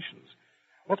impersonations.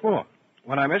 What's more,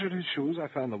 when I measured his shoes, I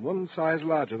found them one size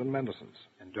larger than Manderson's.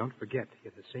 And don't forget, he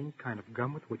had the same kind of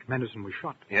gun with which Manderson was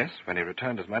shot. Yes, when he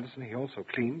returned as Manderson, he also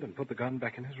cleaned and put the gun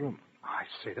back in his room. I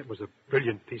say, that was a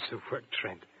brilliant piece of work,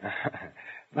 Trent.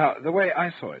 Now, the way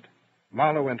I saw it,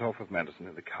 Marlowe went off with Manderson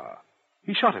in the car.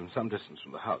 He shot him some distance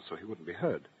from the house so he wouldn't be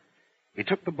heard. He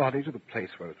took the body to the place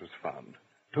where it was found,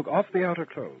 took off the outer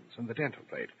clothes and the dental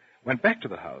plate, went back to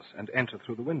the house and entered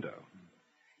through the window.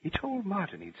 He told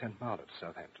Martin he'd sent Marlowe to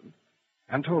Southampton,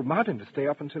 and told Martin to stay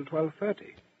up until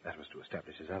 12:30. That was to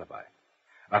establish his alibi.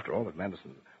 After all, if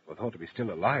Manderson were thought to be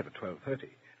still alive at 12:30,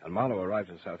 and Marlowe arrived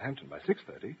in Southampton by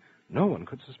 6:30, no one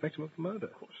could suspect him of the murder.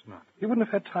 Of course not. He wouldn't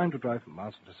have had time to drive from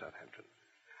Marsden to Southampton.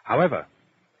 However,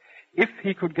 if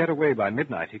he could get away by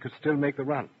midnight, he could still make the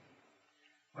run.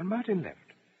 When Martin left,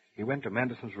 he went to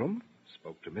Manderson's room,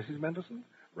 spoke to Mrs. Manderson,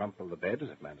 rumpled the bed as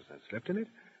if Manderson had slept in it,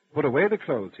 put away the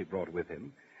clothes he brought with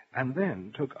him, and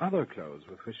then took other clothes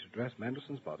with which to dress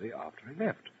Manderson's body after he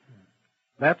left.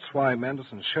 That's why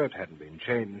Manderson's shirt hadn't been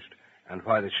changed and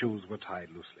why the shoes were tied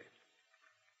loosely.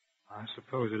 I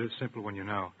suppose it is simple when you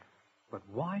know. But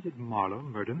why did Marlowe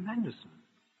murder Manderson?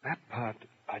 That part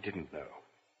I didn't know.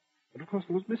 But of course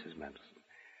there was Mrs. Manderson.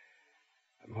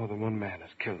 And more than one man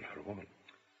is killed for a woman.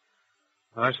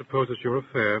 I suppose it's your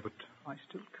affair, but I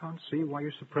still can't see why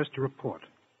you suppressed your report.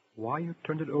 Why you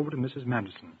turned it over to Mrs.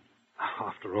 Manderson.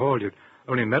 After all, you'd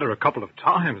only met her a couple of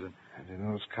times. And in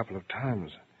those couple of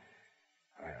times,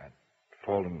 I'd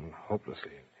fallen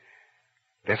hopelessly,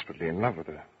 desperately in love with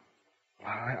her.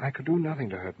 I could do nothing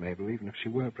to hurt Mabel, even if she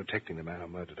were protecting the man who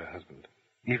murdered her husband.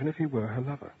 Even if he were her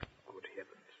lover. Good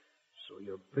heavens. So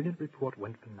your brilliant report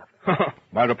went for nothing.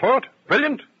 My report?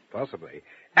 Brilliant? Possibly.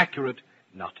 Accurate?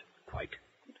 Not quite.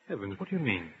 Good heavens, what do you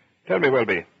mean? Tell me,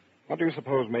 Welby, what do you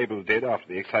suppose Mabel did after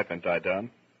the excitement died down?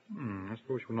 I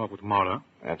suppose she went off with Marlowe.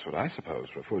 That's what I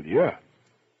supposed for a full year.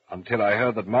 Until I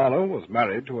heard that Marlowe was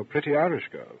married to a pretty Irish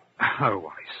girl.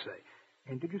 Oh, I say.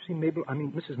 And did you see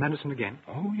Mrs. Manderson again?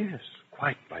 Oh, yes.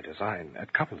 Quite by design.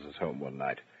 At Couples' home one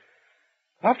night.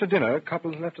 After dinner,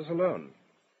 Couples left us alone.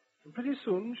 And pretty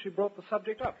soon, she brought the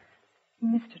subject up.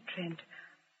 Mr. Trent,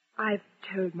 I've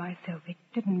told myself it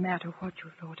didn't matter what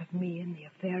you thought of me in the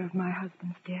affair of my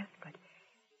husband's death, but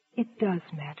it does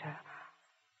matter.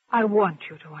 I want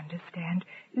you to understand.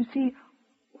 You see,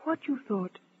 what you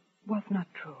thought was not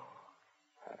true.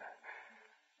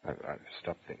 I've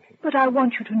stopped thinking. But I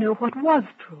want you to know what was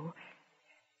true.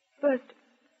 First,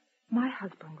 my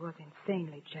husband was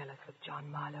insanely jealous of John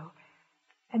Marlowe.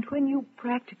 And when you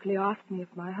practically asked me if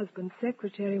my husband's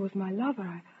secretary was my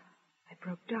lover, I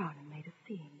broke down and made a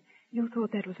scene. You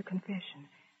thought that was a confession.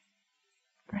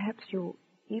 Perhaps you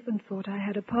even thought I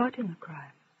had a part in the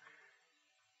crime.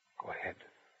 Go ahead,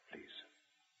 please.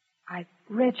 I've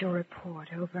read your report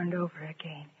over and over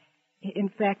again. In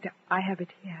fact, I have it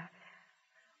here.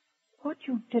 What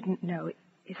you didn't know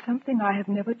is something I have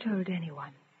never told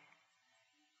anyone.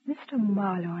 Mr.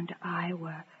 Marlowe and I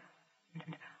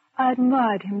I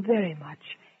admired him very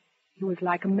much. He was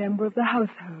like a member of the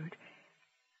household.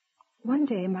 One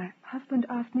day, my husband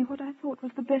asked me what I thought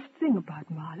was the best thing about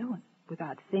Marlowe, and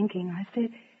without thinking, I said,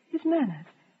 his manners.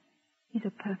 He's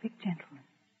a perfect gentleman.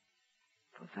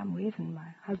 For some reason,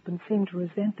 my husband seemed to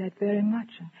resent that very much,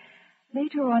 and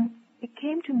later on, it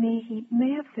came to me he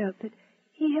may have felt that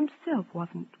he himself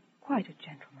wasn't quite a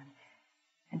gentleman,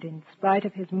 and in spite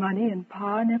of his money and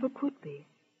power, never could be.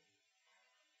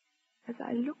 As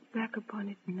I look back upon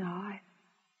it now,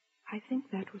 I think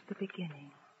that was the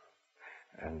beginning.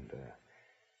 And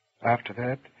after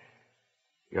that,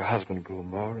 your husband grew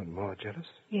more and more jealous?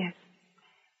 Yes.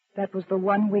 That was the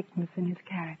one weakness in his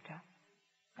character.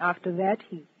 After that,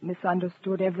 he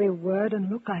misunderstood every word and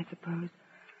look, I suppose.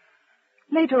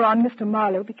 Later on, Mr.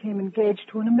 Marlowe became engaged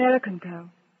to an American girl,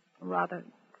 a rather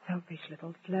selfish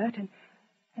little flirt,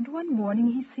 and one morning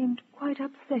he seemed quite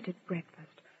upset at breakfast.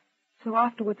 So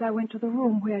afterwards I went to the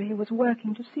room where he was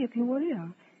working to see if he were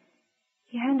ill.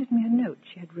 He handed me a note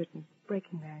she had written,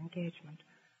 breaking their engagement.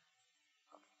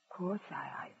 Of course,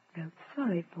 I felt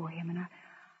sorry for him, and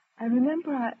I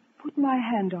remember I put my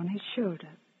hand on his shoulder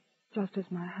just as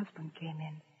my husband came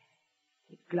in.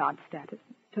 He glanced at us,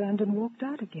 turned and walked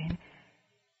out again.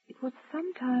 It was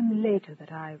some time later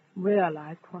that I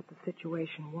realized what the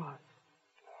situation was.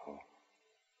 Oh.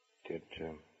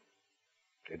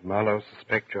 Did Marlowe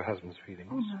suspect your husband's feelings?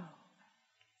 Oh, no.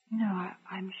 No,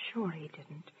 I'm sure he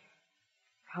didn't.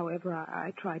 However,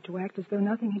 I tried to act as though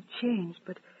nothing had changed,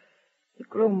 but he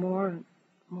grew more and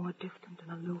more distant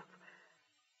and aloof.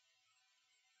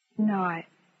 Now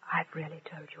I've really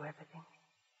told you everything.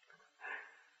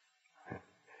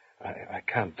 I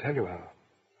can't tell you how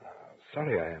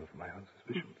sorry I am for my own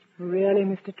suspicions. Really,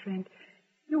 Mr. Trent,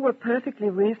 you were perfectly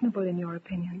reasonable in your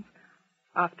opinions.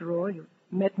 After all, you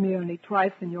met me only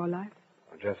twice in your life.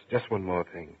 Just one more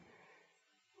thing.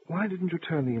 Why didn't you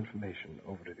turn the information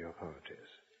over to the authorities?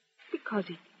 Because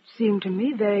it seemed to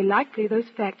me very likely those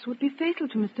facts would be fatal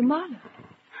to Mr. Marlowe.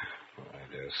 Well,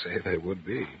 I dare say they would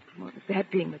be. Well, that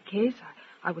being the case,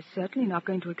 I was certainly not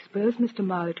going to expose Mr.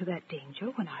 Marlowe to that danger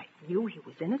when I knew he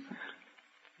was innocent.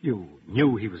 You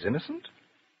knew he was innocent?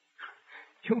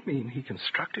 You mean he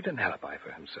constructed an alibi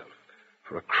for himself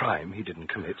for a crime he didn't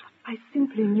commit? I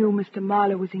simply knew Mr.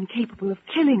 Marlowe was incapable of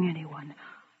killing anyone.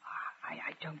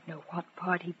 I don't know what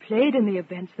part he played in the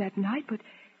events that night, but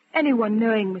anyone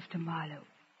knowing Mr. Marlowe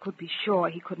could be sure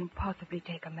he couldn't possibly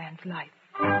take a man's life.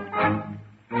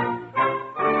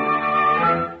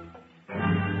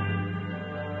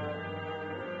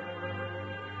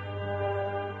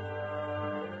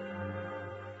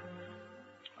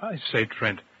 I say,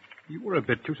 Trent, you were a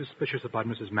bit too suspicious about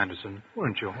Mrs. Manderson,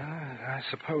 weren't you? I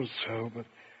suppose so,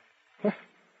 but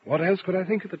what else could I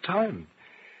think at the time?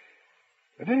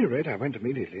 At any rate, I went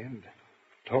immediately and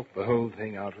talked the whole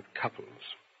thing out with Couples.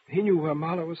 He knew where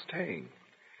Marlowe was staying.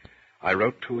 I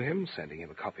wrote to him, sending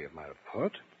him a copy of my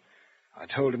report. I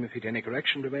told him if he'd any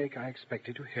correction to make, I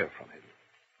expected to hear from him.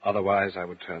 Otherwise, I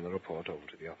would turn the report over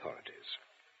to the authorities.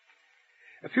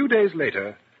 A few days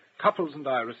later, Couples and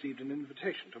I received an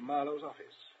invitation to Marlowe's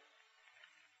office.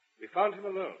 We found him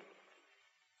alone.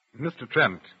 Mr.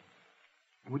 Trent,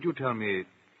 would you tell me,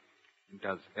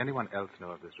 does anyone else know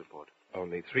of this report?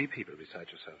 Only 3 people besides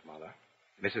yourself, Marlowe.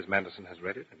 Mrs. Manderson has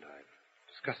read it, and I've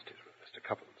discussed it with Mr.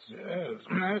 Couples.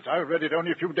 Yes, I read it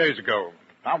only a few days ago.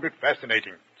 Found it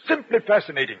fascinating. Simply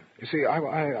fascinating. You see,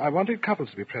 I wanted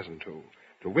Couples to be present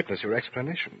to witness your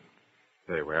explanation.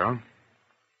 Very well.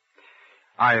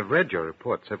 I have read your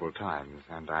report several times,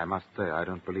 and I must say I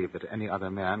don't believe that any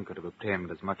other man could have obtained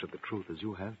as much of the truth as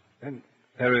you have. Then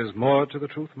there is more to the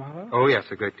truth, Marlowe? Oh, yes,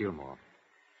 a great deal more.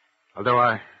 Although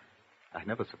I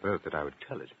never supposed that I would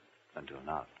tell it until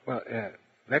now. Well,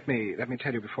 let me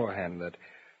tell you beforehand that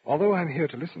although I'm here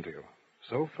to listen to you,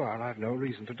 so far I've no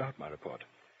reason to doubt my report.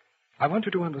 I want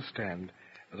you to understand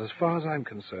that as far as I'm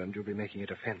concerned, you'll be making a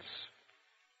defense.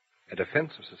 A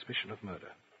defense of suspicion of murder.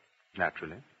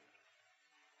 Naturally.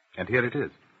 And here it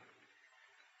is.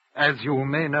 As you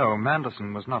may know,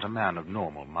 Manderson was not a man of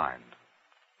normal mind.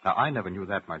 Now, I never knew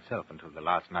that myself until the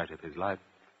last night of his life.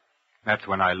 That's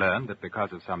when I learned that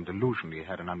because of some delusion he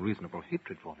had an unreasonable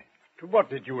hatred for me. To what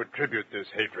did you attribute this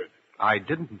hatred? I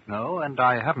didn't know, and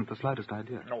I haven't the slightest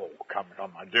idea. Oh, come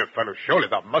on, my dear fellow. Surely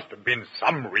there must have been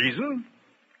some reason.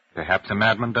 Perhaps a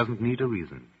madman doesn't need a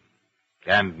reason.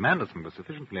 And Manderson was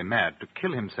sufficiently mad to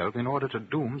kill himself in order to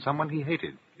doom someone he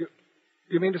hated.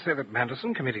 You mean to say that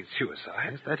Manderson committed suicide?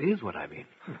 Yes, that is what I mean.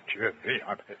 Dear me,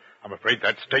 I'm afraid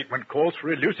that statement calls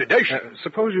for elucidation.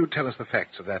 Suppose you tell us the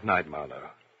facts of that night, Marlowe.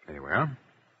 Very well.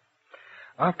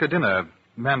 After dinner,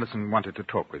 Manderson wanted to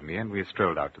talk with me, and we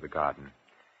strolled out to the garden.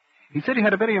 He said he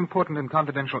had a very important and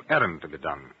confidential errand to be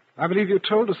done. I believe you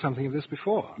told us something of this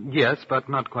before. Yes, but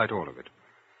not quite all of it.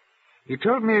 He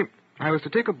told me I was to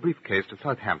take a briefcase to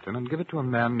Southampton and give it to a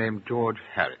man named George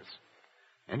Harris.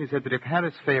 And he said that if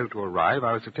Harris failed to arrive,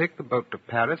 I was to take the boat to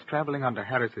Paris, traveling under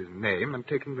Harris's name and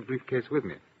taking the briefcase with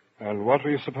me. And what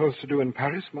were you supposed to do in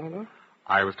Paris, Marlowe?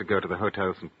 I was to go to the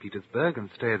Hotel St. Petersburg and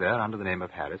stay there under the name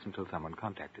of Harris until someone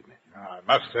contacted me. I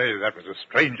must say that was a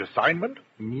strange assignment.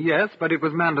 Yes, but it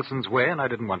was Manderson's way, and I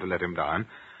didn't want to let him down.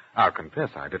 I'll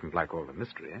confess I didn't like all the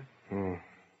mystery.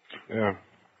 Yeah.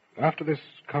 After this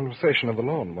conversation on the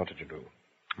lawn, what did you do?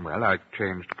 Well, I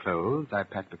changed clothes, I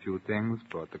packed a few things,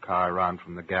 brought the car around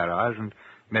from the garage, and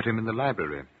met him in the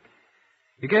library.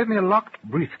 He gave me a locked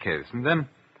briefcase, and then,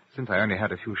 since I only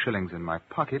had a few shillings in my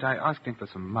pocket, I asked him for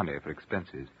some money for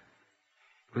expenses.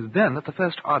 It was then that the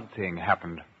first odd thing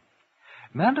happened.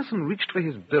 Manderson reached for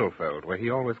his billfold, where he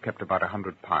always kept about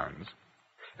 £100, and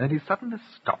then he suddenly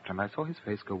stopped, and I saw his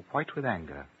face go white with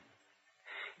anger.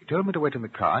 He told me to wait in the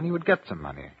car, and he would get some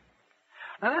money.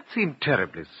 Now, that seemed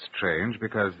terribly strange,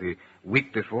 because the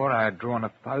week before I had drawn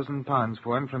 £1,000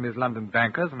 for him from his London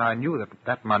bankers, and I knew that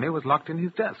that money was locked in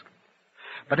his desk.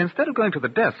 But instead of going to the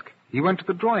desk, he went to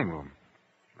the drawing room.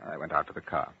 I went out to the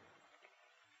car.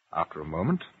 After a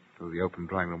moment, through the open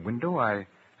drawing room window, I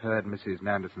heard Mrs.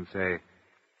 Manderson say,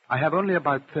 "I have only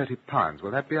about £30. Will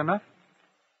that be enough?"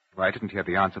 Well, I didn't hear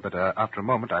the answer, but after a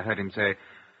moment I heard him say,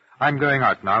 "I'm going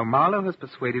out now. Marlowe has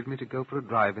persuaded me to go for a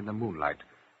drive in the moonlight.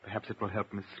 Perhaps it will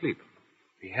help me sleep.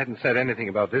 He hadn't said anything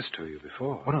about this to you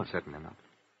before. Oh, no, certainly not.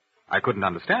 I couldn't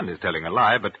understand his telling a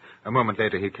lie, but a moment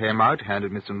later he came out,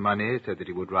 handed me some money, said that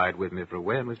he would ride with me for a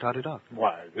way, and we started off.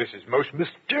 Why, this is most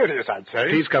mysterious, I'd say.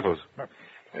 Please, Couples.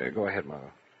 Go ahead,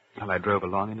 Marlowe. Well, I drove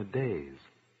along in a daze.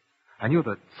 I knew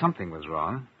that something was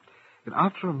wrong. Then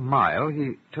after a mile,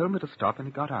 he told me to stop, and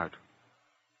he got out.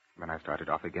 When I started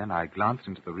off again, I glanced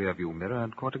into the rearview mirror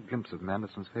and caught a glimpse of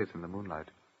Manderson's face in the moonlight.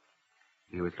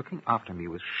 He was looking after me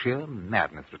with sheer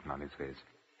madness written on his face.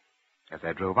 As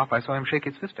I drove up, I saw him shake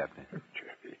his fist at me.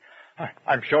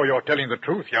 I'm sure you're telling the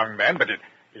truth, young man, but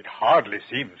it hardly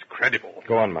seems credible.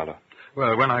 Go on, Marlowe.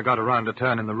 Well, when I got around a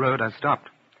turn in the road, I stopped.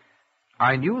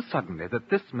 I knew suddenly that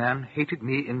this man hated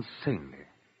me insanely.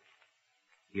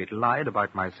 He had lied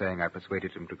about my saying I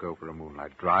persuaded him to go for a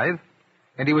moonlight drive,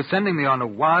 and he was sending me on a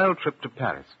wild trip to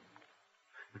Paris.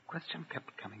 The question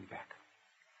kept coming back.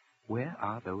 Where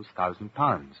are those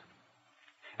 £1,000?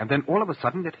 And then all of a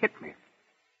sudden it hit me.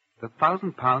 The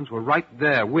 £1,000 were right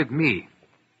there with me.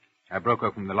 I broke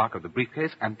open the lock of the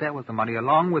briefcase, and there was the money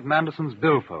along with Manderson's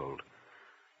billfold.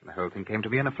 The whole thing came to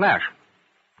me in a flash.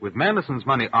 With Manderson's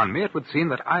money on me, it would seem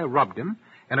that I robbed him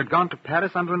and had gone to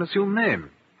Paris under an assumed name.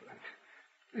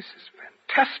 This is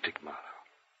fantastic,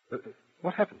 Marlowe.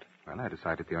 What happened? Well, I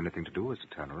decided the only thing to do was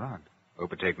to turn around,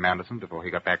 overtake Manderson before he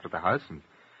got back to the house, and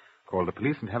call the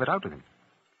police and have it out with him.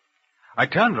 I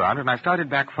turned around, and I started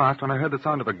back fast when I heard the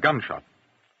sound of a gunshot.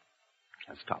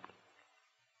 I stopped.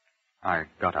 I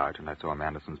got out, and I saw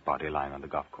Manderson's body lying on the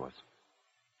golf course.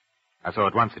 I saw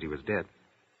at once that he was dead.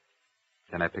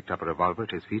 Then I picked up a revolver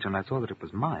at his feet, and I saw that it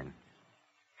was mine.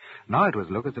 Now it was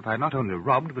look as if I had not only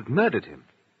robbed, but murdered him.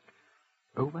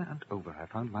 Over and over,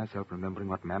 I found myself remembering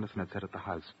what Manderson had said at the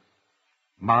house.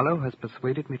 Marlowe has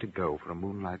persuaded me to go for a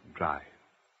moonlight drive.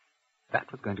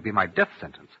 That was going to be my death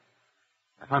sentence.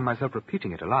 I found myself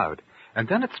repeating it aloud, and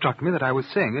then it struck me that I was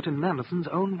saying it in Manderson's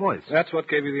own voice. That's what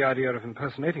gave you the idea of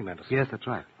impersonating Manderson? Yes, that's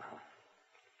right.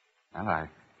 Well, I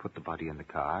put the body in the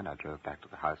car, and I drove back to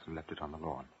the house and left it on the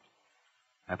lawn.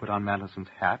 I put on Manderson's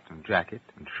hat and jacket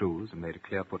and shoes and made a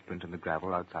clear footprint in the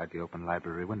gravel outside the open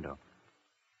library window.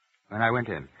 When I went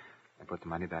in, I put the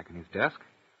money back in his desk,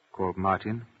 called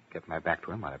Martin, kept my back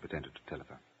to him while I pretended to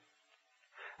telephone.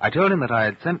 I told him that I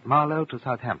had sent Marlowe to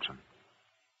Southampton.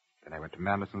 Then I went to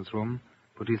Manderson's room,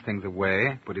 put his things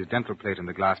away, put his dental plate in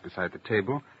the glass beside the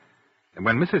table, and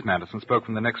when Mrs. Manderson spoke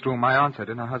from the next room, I answered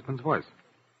in her husband's voice.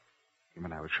 And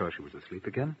when I was sure she was asleep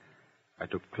again, I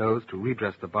took clothes to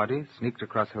redress the body, sneaked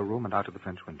across her room and out of the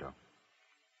French window.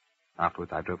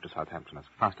 Afterwards, I drove to Southampton as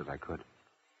fast as I could.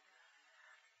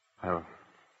 Oh,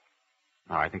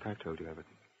 now I think I've told you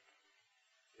everything.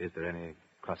 Is there any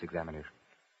cross-examination?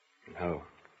 No.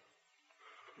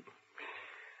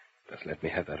 Just let me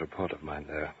have that report of mine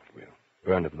there. We'll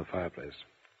burn it in the fireplace.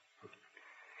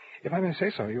 If I may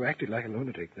say so, you acted like a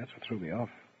lunatic. That's what threw me off.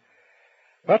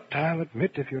 But I'll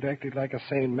admit, if you'd acted like a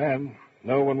sane man,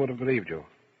 no one would have believed you.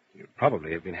 You'd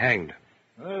probably have been hanged.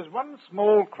 There's one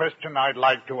small question I'd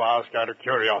like to ask out of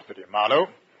curiosity, Marlowe.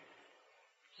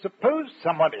 Suppose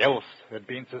someone else had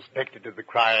been suspected of the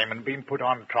crime and been put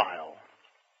on trial.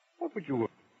 What would you have?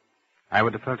 I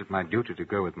would have felt it my duty to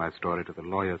go with my story to the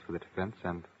lawyers for the defense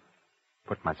and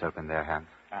put myself in their hands.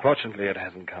 Fortunately, it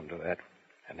hasn't come to that,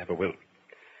 and never will.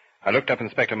 I looked up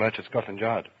Inspector Murch at Scotland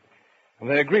Yard, and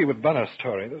they agree with Bunner's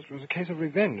story. This was a case of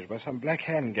revenge by some Black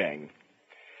Hand gang.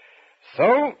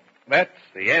 So, that's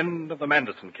the end of the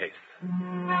Manderson case.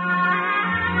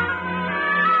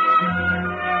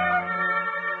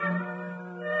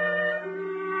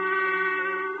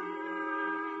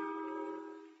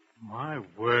 My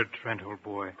word, Trent, old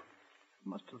boy. It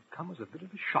must have come as a bit of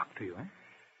a shock to you, eh?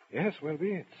 Yes,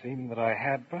 Wilby, it seemed that I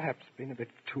had perhaps been a bit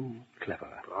too clever.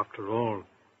 But after all,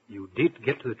 you did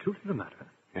get to the truth of the matter.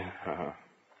 Yeah.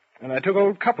 And I took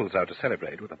old Couples out to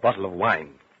celebrate with a bottle of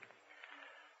wine.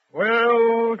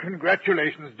 Well,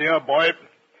 congratulations, dear boy.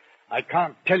 I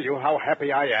can't tell you how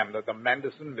happy I am that the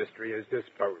Manderson mystery is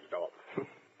disposed of.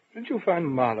 Didn't you find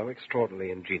Marlowe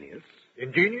extraordinarily ingenious?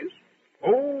 Ingenious?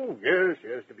 Oh, yes,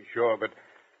 to be sure, but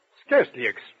scarcely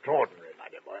extraordinary, my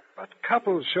dear boy. But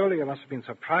Couples, surely you must have been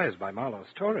surprised by Marlowe's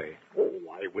story. Oh,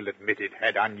 I will admit it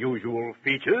had unusual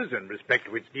features in respect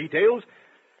to its details.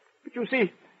 But you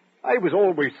see, I was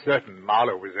always certain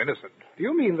Marlowe was innocent. Do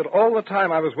you mean that all the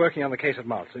time I was working on the case at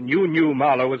Malton, you knew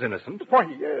Marlowe was innocent? Why,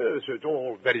 yes, it's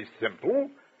all very simple.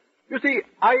 You see,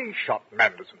 I shot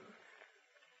Manderson.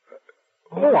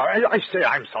 I say,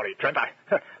 I'm sorry, Trent.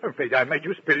 I'm afraid I made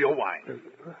you spill your wine.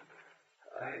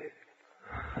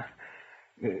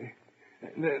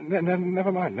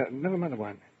 Never mind. Never mind the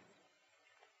wine.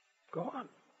 Go on.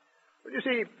 Well, you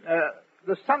see,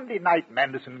 the Sunday night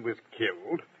Manderson was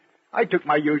killed, I took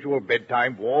my usual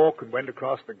bedtime walk and went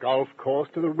across the golf course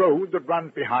to the road that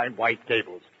runs behind White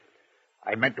Gables.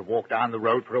 I meant to walk down the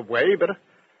road for a way, but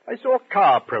I saw a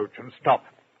car approach and stop.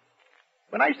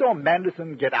 When I saw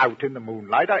Manderson get out in the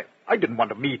moonlight, I didn't want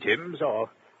to meet him, so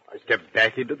I stepped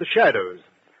back into the shadows.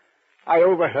 I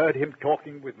overheard him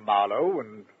talking with Marlowe,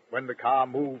 and when the car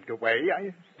moved away,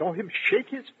 I saw him shake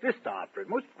his fist after it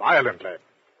most violently.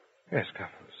 Yes,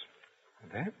 Cuffles.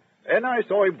 And then? Then I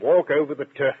saw him walk over the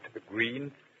turf to the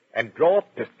green and draw a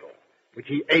pistol, which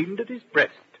he aimed at his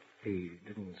breast. He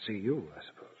didn't see you, I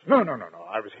suppose. No,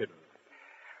 I was hidden.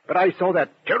 But I saw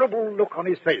that terrible look on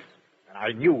his face, and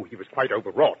I knew he was quite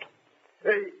overwrought.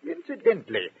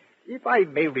 Incidentally, if I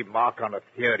may remark on a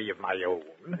theory of my own...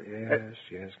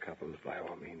 Yes, Cuffles, by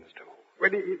all means do.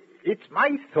 Well, it's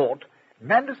my thought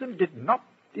Manderson did not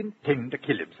intend to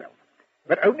kill himself,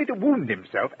 but only to wound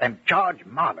himself and charge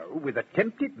Marlowe with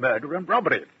attempted murder and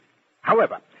robbery.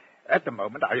 However, at the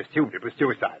moment I assumed it was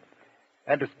suicide.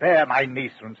 And to spare my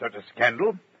niece from such a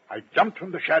scandal, I jumped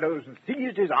from the shadows and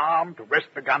seized his arm to wrest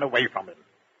the gun away from him.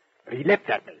 But he leapt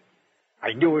at me.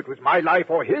 I knew it was my life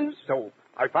or his, so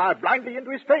I fired blindly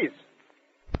into his face.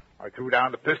 I threw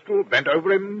down the pistol, bent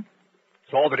over him,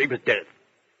 saw that he was dead.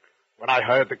 When I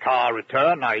heard the car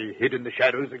return, I hid in the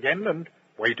shadows again and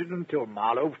waited until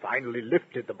Marlowe finally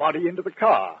lifted the body into the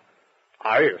car.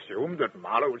 I assumed that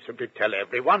Marlowe would simply tell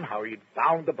everyone how he'd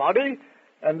found the body,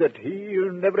 and that he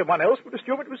and everyone else would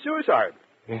assume it was suicide.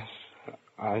 Yes,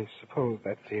 I suppose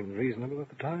that seemed reasonable at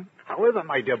the time. However,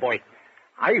 my dear boy,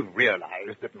 I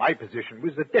realized that my position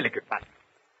was a delicate one,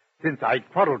 since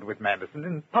I'd quarreled with Manderson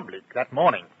in public that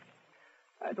morning.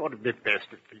 I thought it'd be best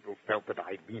if people felt that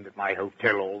I'd been at my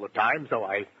hotel all the time, so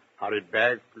I hurried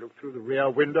back, looked through the rear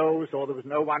window, saw there was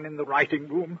no one in the writing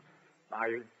room.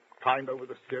 I climbed over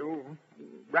the sill,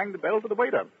 rang the bell for the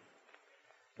waiter.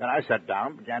 Then I sat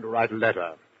down, began to write a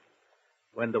letter.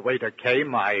 When the waiter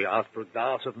came, I asked for a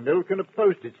glass of milk and a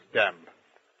postage stamp.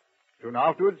 Soon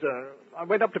afterwards, I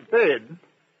went up to bed.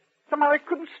 Somehow I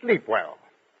couldn't sleep well.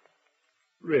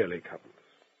 Really, Cuffles,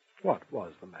 what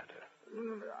was the matter?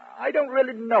 I don't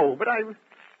really know, but I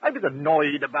was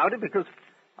annoyed about it because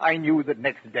I knew that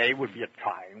next day would be a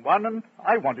trying one, and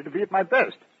I wanted to be at my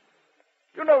best.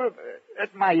 You know,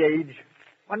 at my age,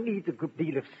 one needs a good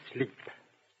deal of sleep.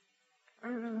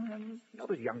 I'm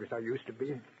not as young as I used to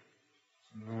be.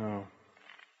 No.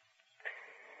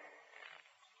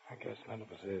 I guess none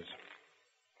of us is.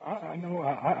 I know.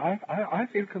 I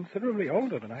feel considerably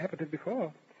older than I ever did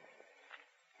before.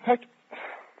 In fact,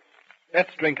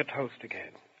 let's drink a toast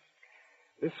again.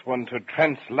 This one to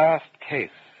Trent's last case.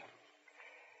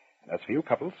 As for you,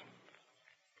 Cuffles,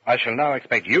 I shall now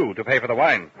expect you to pay for the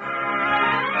wine.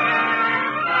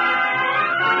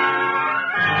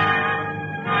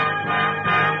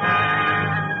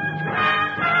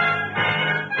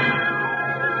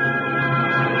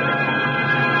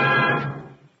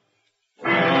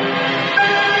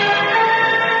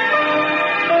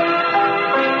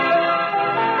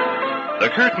 The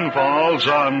curtain falls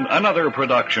on another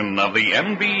production of the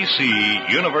NBC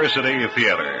University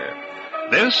Theater.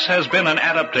 This has been an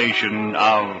adaptation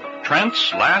of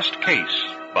Trent's Last Case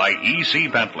by E.C.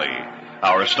 Bentley.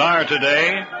 Our star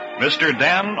today, Mr.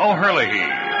 Dan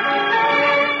O'Herlihy.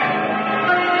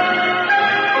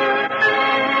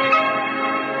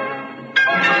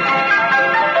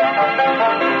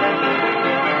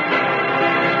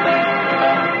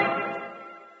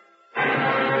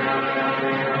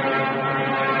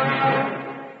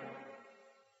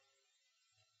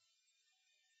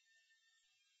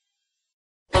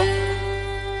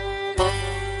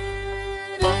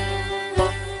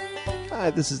 Hi,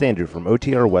 this is Andrew from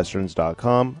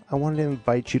OTRWesterns.com. I wanted to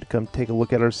invite you to come take a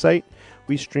look at our site.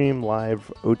 We stream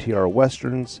live OTR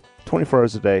Westerns 24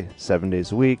 hours a day, 7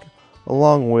 days a week,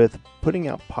 along with putting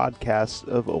out podcasts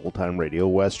of old-time radio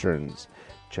westerns.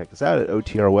 Check us out at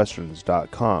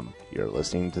OTRWesterns.com. You're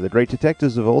listening to The Great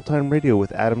Detectives of Old-Time Radio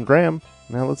with Adam Graham.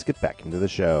 Now let's get back into the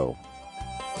show.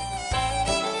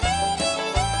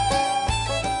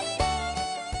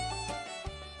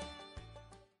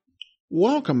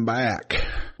 Welcome back.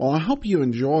 Well, I hope you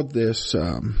enjoyed this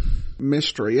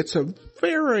mystery. It's a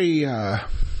very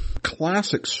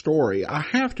classic story. I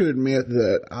have to admit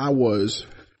that I was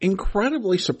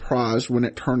incredibly surprised when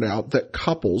it turned out that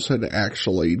Couples had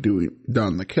actually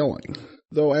done the killing.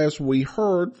 Though, as we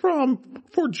heard,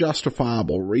 for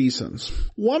justifiable reasons.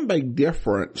 One big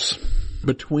difference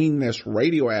between this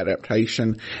radio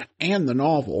adaptation and the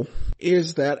novel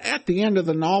is that at the end of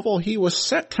the novel, he was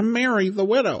set to marry the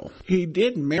widow. He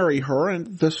did marry her, and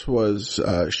this was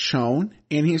shown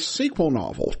in his sequel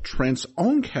novel, Trent's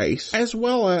Own Case, as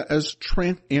well as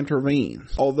Trent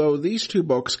Intervenes, although these two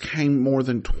books came more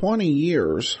than 20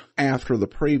 years after the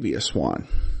previous one.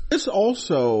 This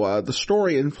also, the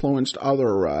story influenced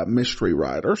other mystery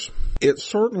writers. It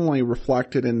certainly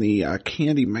reflected in the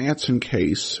Candy Matson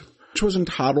case, which was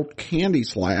entitled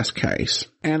Candy's Last Case,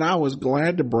 and I was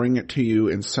glad to bring it to you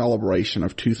in celebration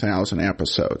of 2,000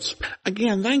 episodes.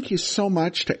 Again, thank you so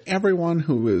much to everyone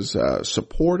who has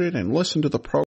supported and listened to the program.